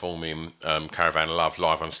Martins performing Caravan of Love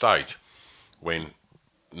live on stage when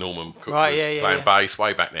Norman Cook was playing bass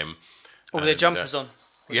way back then. All with their jumpers on.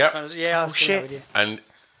 Yeah. I've seen that with you.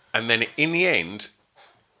 And then in the end,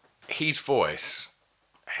 his voice,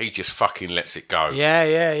 he just fucking lets it go.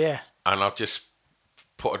 Yeah. And I've just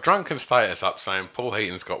put a drunken status up saying Paul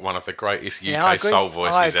Heaton's got one of the greatest UK soul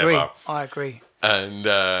voices ever. I agree. And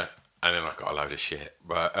then I got a load of shit.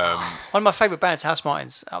 But one of my favourite bands, House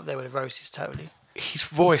Martins, up there with the Roses, totally. His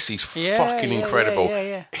voice is fucking incredible.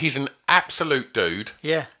 Yeah. He's an absolute dude.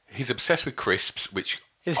 Yeah. He's obsessed with crisps, which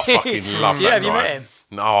I fucking love. Have you met him?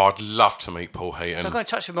 No, I'd love to meet Paul Heaton. So I got in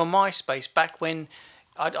touch with him on MySpace back when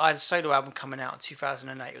I had a solo album coming out in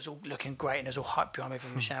 2008. It was all looking great and there was all hype behind me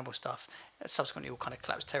from the Shambles stuff. Subsequently, all kind of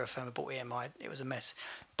collapsed. Terra Firma bought EMI. It was a mess.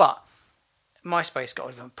 But MySpace got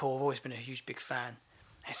hold of him. Paul, I've always been a huge, big fan.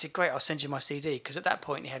 I said, great, I'll send you my CD. Because at that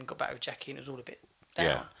point, he hadn't got back with Jackie and it was all a bit down.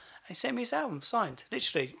 Yeah. And he sent me his album, signed.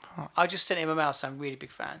 Literally. I just sent him a mail saying, really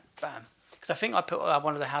big fan. Bam. Because I think I put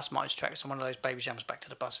one of the House Martins tracks on one of those Baby Jams Back to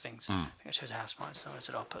the Bus things. I think I chose House Martins, so I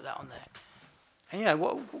said, I'll put that on there. And you know,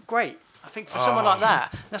 what great. I think for someone like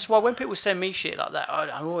that, that's why when people send me shit like that,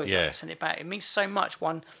 I always send it back. It means so much.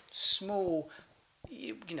 One small,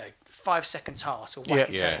 5-second task or whack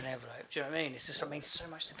it in an envelope. Do you know what I mean? It's just, it means so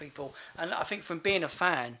much to people. And I think from being a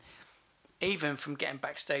fan, even from getting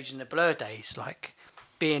backstage in the Blur days, like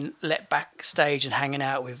being let backstage and hanging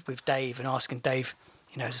out with Dave and asking Dave,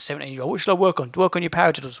 as a 17-year-old, what should I work on? Work on your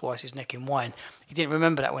paradiddles, whilst his neck in wine. He didn't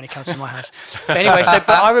remember that when he came to my house. But anyway, but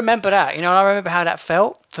I remember that, and I remember how that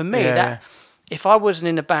felt. For me, that if I wasn't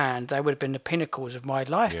in the band, they would have been the pinnacles of my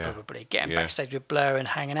life, probably. Getting backstage with Blur and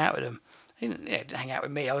hanging out with them. They didn't hang out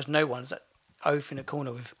with me. I was no one's that oaf in the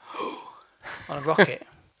corner with on a rocket.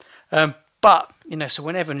 But, so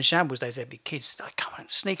whenever in the Shambles days, there'd be kids like coming and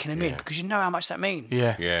sneaking them in because you know how much that means.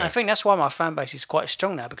 Yeah. And I think that's why my fan base is quite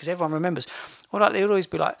strong now because everyone remembers. Well, like, they would always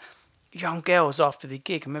be like young girls after the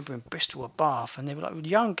gig. I remember in Bristol or Bath, and they were like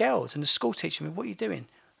young girls, and the school teacher me, what are you doing?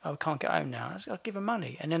 Oh, I can't get home now. I'll give them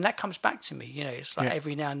money. And then that comes back to me. It's like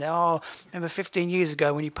every now and then, remember 15 years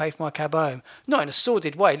ago when you paid for my cab home? Not in a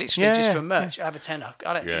sordid way, literally just for merch. I have a tenner.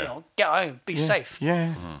 I don't, get home, be safe.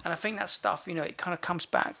 Yeah. And I think that stuff, it kind of comes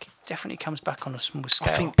back, definitely comes back on a small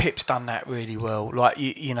scale. I think Pip's done that really well. Like,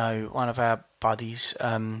 one of our buddies,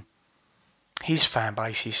 his fan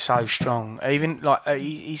base is so strong. Even like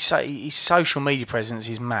his social media presence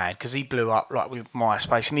is mad because he blew up like with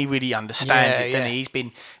MySpace and he really understands it. Doesn't he? He's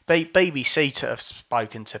been BBC to have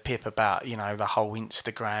spoken to Pip about the whole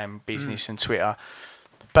Instagram business and Twitter.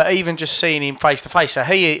 But even just seeing him face to face, so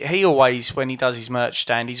he always, when he does his merch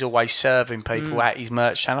stand, he's always serving people at his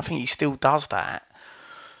merch stand. I think he still does that,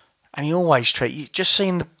 and he always just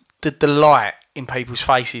seeing the delight in people's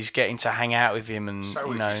faces getting to hang out with him and So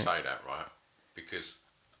would you say that, right? Because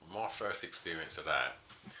my first experience of that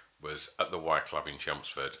was at the Y Club in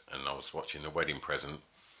Chelmsford, and I was watching The Wedding Present,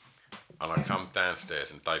 and I come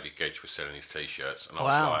downstairs and David Gedge was selling his T-shirts, and I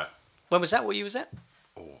was like, when was that? What year was that?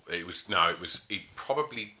 He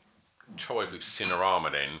probably toyed with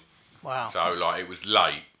Cinerama then. Wow. So it was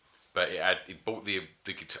late, but he bought the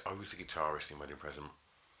guitar. I was the guitarist in Wedding Present.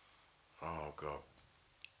 Oh God,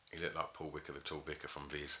 he looked like Paul Wicker, the tall vicar from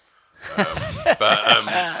Viz.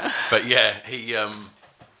 But yeah, he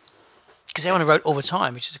because they want to wrote all the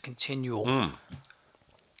time, which is a continual.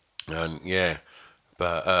 And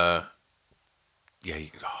but oh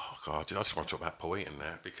God, I just want to talk about Paul Eaton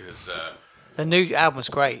now because the new album's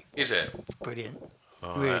great. Is it brilliant?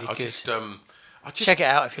 Oh, really I good. just check it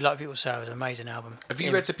out if you like Beautiful South. It's an amazing album. Have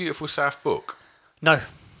you read the Beautiful South book? No.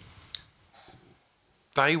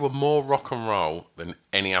 They were more rock and roll than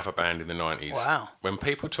any other band in the 90s. Wow. When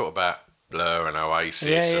people talk about Blur and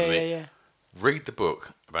Oasis, read the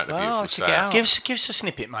book about the Beautiful check it South. out. Give us a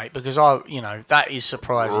snippet, mate, because that is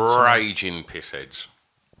surprising. Raging pissheads.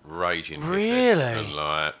 Really?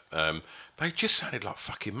 And they just sounded like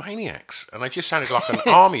fucking maniacs, and they just sounded like an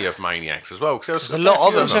army of maniacs as well. Because there was a lot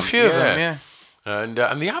of them. There's a few of them, yeah. And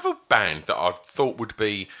the other band that I thought would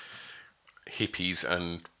be hippies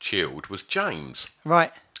and chilled was James.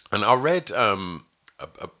 Right. And I read one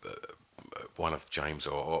of James,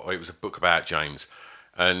 or it was a book about James,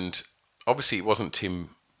 and obviously it wasn't Tim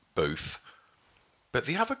Booth, but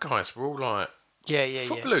the other guys were all like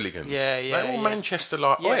football hooligans. Yeah. They're all Manchester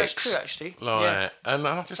like Yeah, Ox, that's true actually. Like, and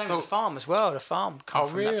I just Same thought as the farm as well. The farm come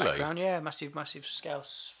from really? that background. Yeah, massive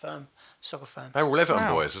Scouse firm, soccer firm. they were all Everton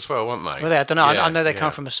boys as well, weren't they? Well, I don't know. Yeah, I know they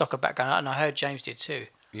come from a soccer background, and I heard James did too.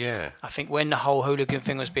 Yeah. I think when the whole hooligan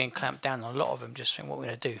thing was being clamped down, a lot of them just think, what we're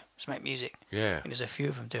going to do? Let's make music. Yeah. I think there's a few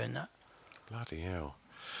of them doing that. Bloody hell.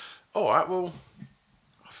 All right, well,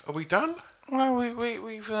 are we done? Well,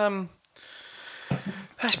 we've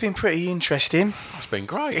that's been pretty interesting. It's been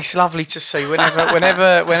great. It's lovely to see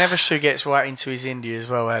whenever Stu gets right into his indie as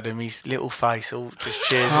well, Adam. His little face all just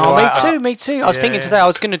cheers. Oh, right me too. I was thinking today I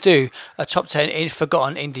was going to do a top 10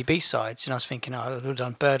 forgotten indie B-sides, and I was thinking I would have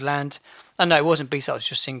done Birdland. Oh, no, it wasn't B-sides, it was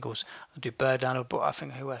just singles. I'd do Birdland, but I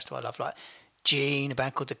think who else do I love? Like Gene, a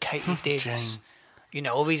band called the Katie Dids. You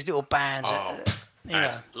know, all these little bands. You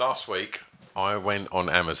know. Last week, I went on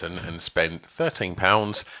Amazon and spent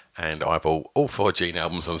 £13, and I bought all 4 Gene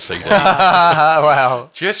albums on CD. Wow!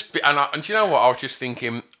 And do you know what? I was just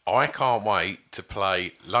thinking, I can't wait to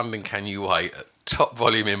play London Can You Wait at top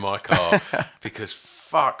volume in my car because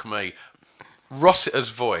fuck me, Rossiter's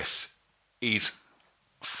voice is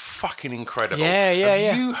fucking incredible.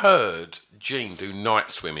 Have you heard Gene do Night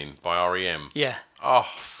Swimming by R.E.M.? Yeah. Oh,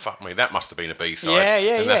 fuck me. That must have been a B-side.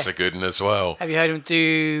 And that's a good one as well. Have you heard him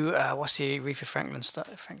do, what's the Aretha Franklin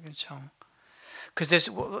song? Because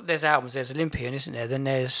there's albums. There's Olympian, isn't there? Then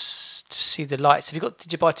there's See the Lights.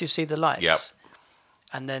 Did you buy To See the Lights? Yep.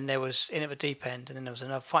 And then there was In at the Deep End. And then there was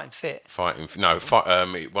another Fighting Fit. It won't call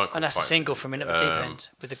And that's a single from In at the Deep End.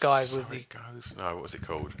 With the guy with the... No, what was it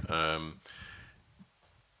called?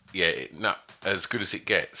 As Good as It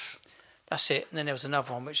Gets. That's it. And then there was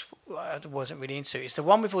another one which I wasn't really into. It's the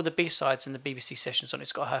one with all the B-sides and the BBC sessions on it.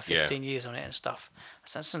 It's got her 15 years on it and stuff.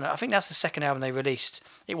 I think that's the second album they released.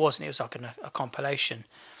 It wasn't. It was like a compilation.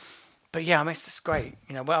 But yeah, I mean, it's great.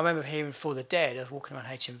 You know, I remember hearing For the Dead. I was walking around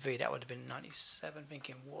HMV. That would have been 97,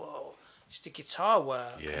 thinking, whoa, just the guitar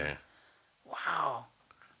work. Yeah. Wow.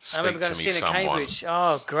 Speak I remember going to see it in Cambridge.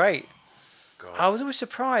 Oh, great. God. I was always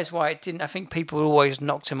surprised why it didn't. I think people always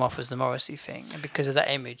knocked him off as the Morrissey thing, and because of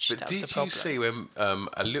that image. But that was the problem. Did you see when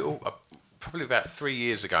probably about 3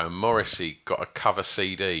 years ago, Morrissey got a cover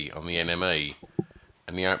CD on the NME,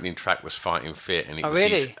 and the opening track was Fighting Fit, and it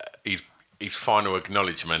was his final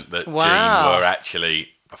acknowledgement that Gene were actually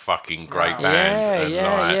a fucking great band.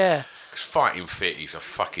 Yeah. Because Fighting Fit is a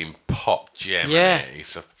fucking pop gem. Yeah,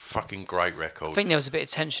 it's a fucking great record. I think there was a bit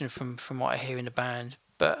of tension from what I hear in the band.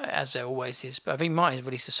 But as there always is. But I think Martin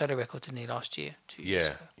released a solo record, didn't he, last year? 2 years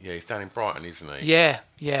ago. Yeah, he's down in Brighton, isn't he?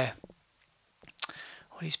 Yeah.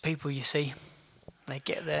 All these people you see, they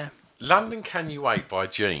get there. London Can You Wait by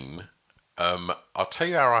Gene. I'll tell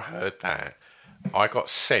you how I heard that. I got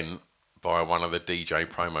sent by one of the DJ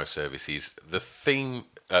promo services the theme,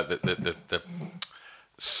 the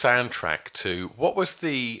soundtrack to what was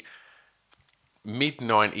the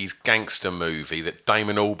mid-90s gangster movie that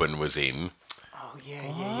Damon Albarn was in.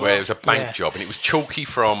 Where it was a bank job, and it was Chalky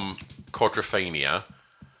from Quadrophenia.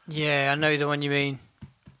 Yeah, I know the one you mean.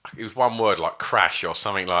 It was one word, like Crash or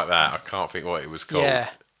something like that. I can't think what it was called. Yeah.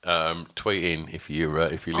 Tweet in if you're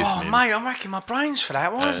listening. Oh, mate, I'm racking my brains for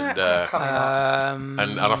that. Why is that coming up?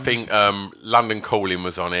 And I think London Calling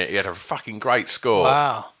was on it. He had a fucking great score.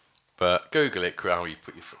 Wow. But Google it, Crow. You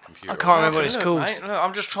put your computer. I can't remember what it's called. Mate, look,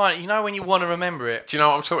 I'm just trying. You know when you want to remember it. Do you know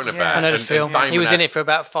what I'm talking about? I know the film. He was in it for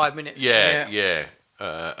about 5 minutes. Yeah.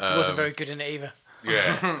 He wasn't very good in it either.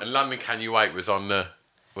 Yeah. And London Can You Wait was on the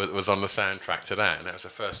soundtrack to that, and that was the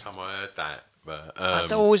first time I heard that. But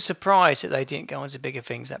I'm always surprised that they didn't go on to bigger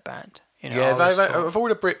things. That band. You know, they of all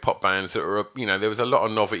the Britpop bands that were, there was a lot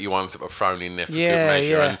of novelty ones that were thrown in there for good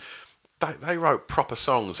measure. And they wrote proper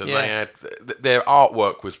songs, and they had their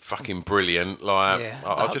artwork was fucking brilliant. Like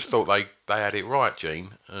I just thought they had it right,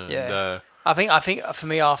 Gene. And, I think for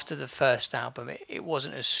me after the first album, it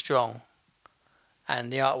wasn't as strong,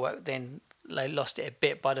 and the artwork then they lost it a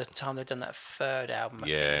bit by the time they'd done that third album. I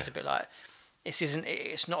think it was a bit like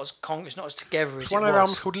it's not as together as it was. One of the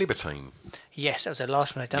albums called Libertine. Yes, that was the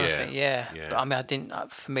last one they'd done. I think. Yeah. But I mean, I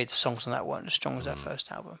didn't. For me, the songs on that weren't as strong as that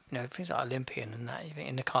first album. Things like Olympian and that. You think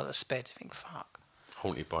In the Car That Sped. You think, fuck.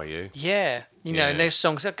 Haunted by You. Yeah, and those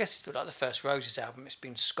songs. I guess it's a bit like the first Roses album. It's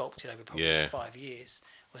been sculpted over probably 5 years.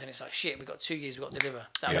 And it's like shit. We've got 2 years. We've got to deliver.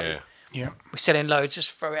 We're selling loads.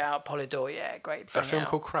 Just throw it out. Polydor. Yeah, great. Is that film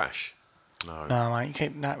called Crash? No,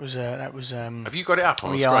 mate. That was. Have you got it up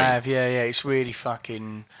on the screen? Yeah, I have. Yeah. It's really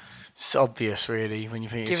fucking. It's obvious, really, when you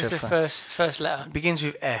think Give us the first letter. It begins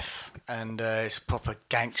with F, and it's proper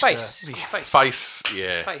gangster. Face.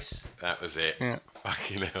 Yeah. Face. That was it. Yeah.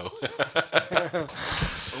 Fucking hell.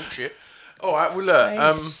 Oh shit. All right. Well,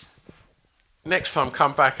 look. Next time,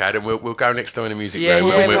 come back, Adam. We'll go next door in the music Yeah, room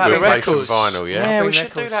yeah, and we'll the play some records. vinyl. Yeah. Yeah, we Bring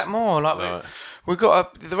should do records. that more. Like Right. we've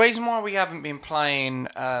got the reason why we haven't been playing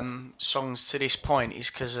songs to this point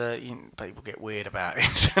is because people get weird about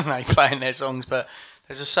it and they playing their songs, but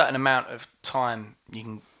there's a certain amount of time you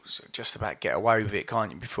can just about get away with it,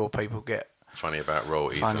 can't you? Before people get Funny about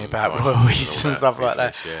royalties. funny and about like, royalties all and stuff like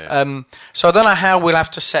that. business, yeah. So I don't know how we'll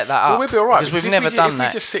have to set that up. Well, we'll be all right because we've if never done if that.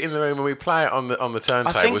 we just sit in the room and we play it on the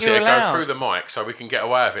turntables, think it'll you're go allowed. through the mic, so we can get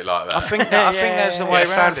away with it like that. I think that's the way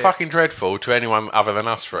It'll around sound it. fucking dreadful to anyone other than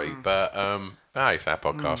us three, but it's our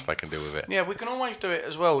podcast; they can deal with it. Yeah, we can always do it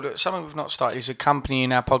as well. Something we've not started is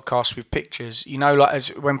accompanying our podcast with pictures. You know, like as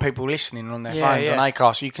when people listening on their phones on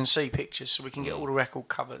Acast, you can see pictures, so we can get all the record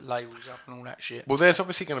cover labels up and all that shit. Well, there's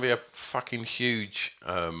obviously going to be a fucking huge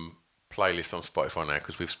playlist on Spotify now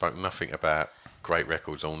because we've spoken nothing about great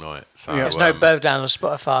records all night. So, There's no Birdland on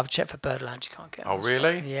Spotify. I've checked for Birdland. You can't get them Oh, on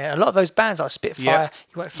really? Spotify. Yeah, a lot of those bands like Spitfire. Yep.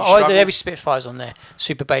 You won't You find, struggle. every Spitfire's on there.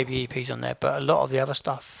 Super Baby EP's on there, but a lot of the other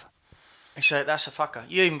stuff. So that's a fucker.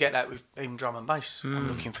 You even get that with even drum and bass. I'm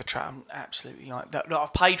looking for track. I'm absolutely like that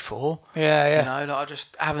I've paid for. Yeah, yeah. You know, that I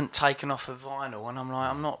just haven't taken off the vinyl, and I'm like,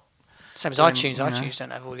 I'm not. Same as doing, iTunes. you know. iTunes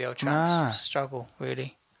don't have all the old tracks. Nah. Struggle,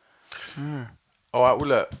 really. All right, well,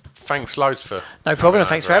 look, thanks loads for No problem. coming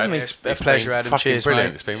Thanks over, for having Ad. me. It's a pleasure, been Adam. fucking Cheers, brilliant.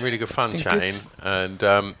 mate. It's been really good fun been chatting, good.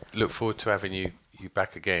 and look forward to having you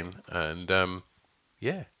back again. And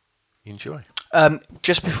enjoy.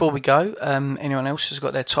 Just before we go, anyone else has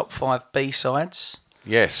got their top 5 B-sides?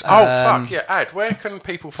 Yes. Oh fuck yeah, Ad. Where can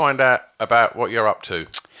people find out about what you're up to?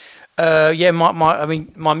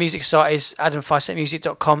 My music site is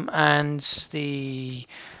adamfisetmusic.com, and the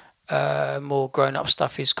more grown-up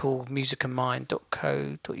stuff is called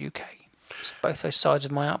musicandmind.co.uk. It's both those sides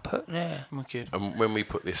of my output. Yeah. Wicked. And when we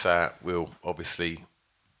put this out, we'll obviously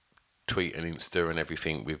tweet and Insta and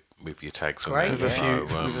everything with your tags on Great, there.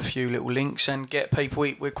 With a few little links and get people.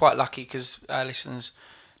 We're quite lucky because our listeners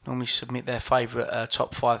normally submit their favourite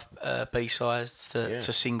top 5 B-sides to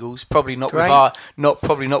singles. Probably not Great.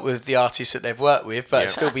 probably not with the artists that they've worked with, but it'd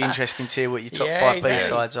still be interesting to hear what your top 5 exactly.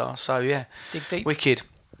 B-sides are. So yeah, Dig deep. wicked.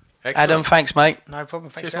 Excellent. Adam, thanks, mate. No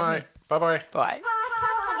problem. Thanks Cheers, for having mate. me. Bye bye. Bye.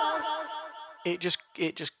 It just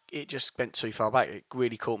went too far back. It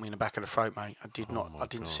really caught me in the back of the throat, mate. I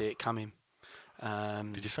didn't see it coming.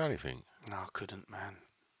 Did you say anything? No, I couldn't, man.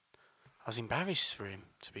 I was embarrassed for him,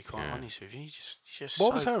 to be quite honest with you. Just What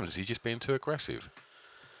so- was that? Was he just being too aggressive?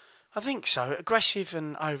 I think so. Aggressive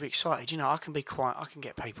and overexcited. You know, I can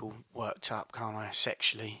get people worked up, can't I,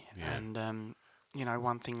 sexually? Yeah. And,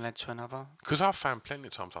 one thing led to another. Because I've found plenty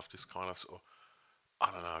of times I've just kind of sort of,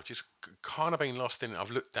 I don't know, I've just kind of been lost in it. I've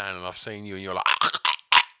looked down and I've seen you and you're like,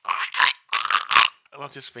 and I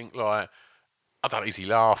just think like, I don't know, is he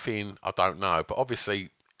laughing? I don't know. But obviously,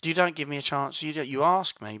 You don't give me a chance. You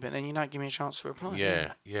ask me, but then you don't give me a chance to reply.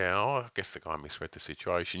 yeah. Oh, I guess the guy misread the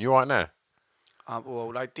situation. You all right now?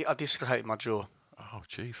 Well, I dislocated my jaw Oh,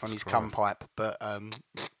 Jesus on his Christ. cum pipe, but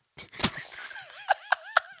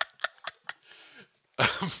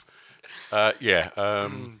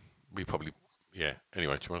We probably, Anyway,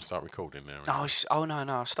 do you want to start recording now? no,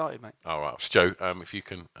 I started, mate. All right, Stu, if you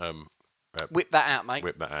can Whip that out, mate.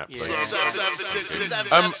 whip that out, Yeah. please.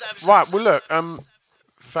 Right, well, look,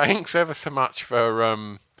 thanks ever so much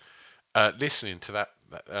for listening to that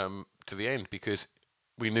to the end, because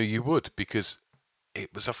we knew you would, because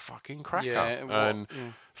it was a fucking cracker. Yeah,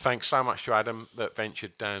 thanks so much to Adam that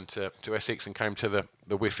ventured down to Essex and came to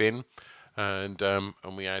the Whiff Inn, and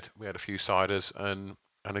we had a few ciders and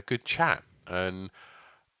a good chat, and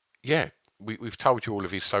yeah. We've told you all of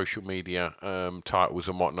his social media titles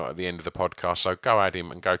and whatnot at the end of the podcast, so go at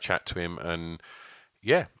him and go chat to him, and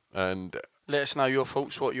let us know your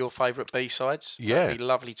thoughts, what your favourite B-sides. Yeah. It'd be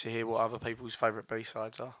lovely to hear what other people's favourite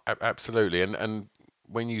B-sides are. absolutely. And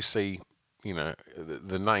when you see,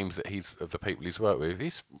 the names that of the people he's worked with,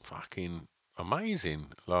 it's fucking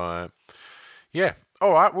amazing. Like, yeah.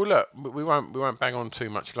 All right. Well, look, we won't bang on too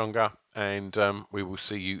much longer. And we will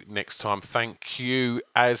see you next time. Thank you,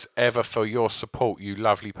 as ever, for your support, you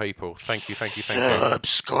lovely people. Thank you.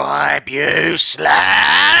 Subscribe, you sluts!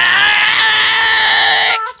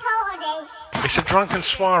 It's a drunken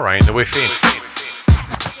soiree in the Whiff Inn.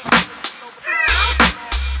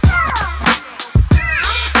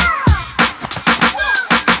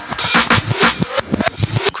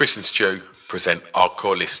 Chris and Stu present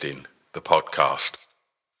Hardcore Listing, the podcast.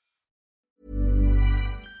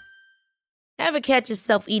 Ever catch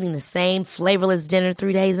yourself eating the same flavorless dinner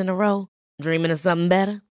 3 days in a row? Dreaming of something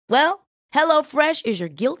better? Well, HelloFresh is your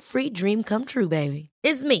guilt-free dream come true, baby.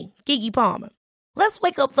 It's me, Keke Palmer. Let's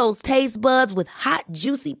wake up those taste buds with hot,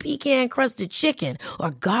 juicy pecan-crusted chicken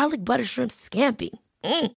or garlic butter shrimp scampi.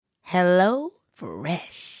 Hello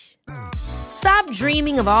Fresh. Stop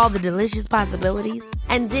dreaming of all the delicious possibilities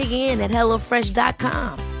and dig in at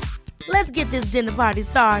HelloFresh.com. Let's get this dinner party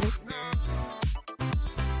started.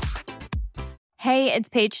 Hey, it's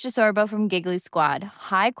Paige DeSorbo from Giggly Squad.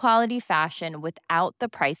 High quality fashion without the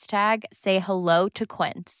price tag. Say hello to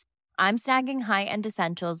Quince. I'm snagging high-end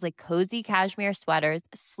essentials like cozy cashmere sweaters,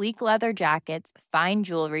 sleek leather jackets, fine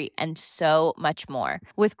jewelry, and so much more.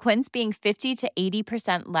 With Quince being 50 to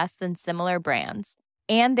 80% less than similar brands.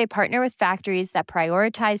 And they partner with factories that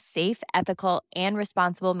prioritize safe, ethical, and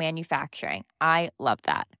responsible manufacturing. I love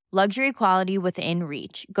that. Luxury quality within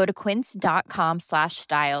reach. Go to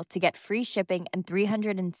quince.com/style to get free shipping and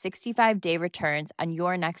 365-day returns on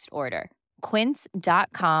your next order.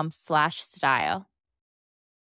 Quince.com/style.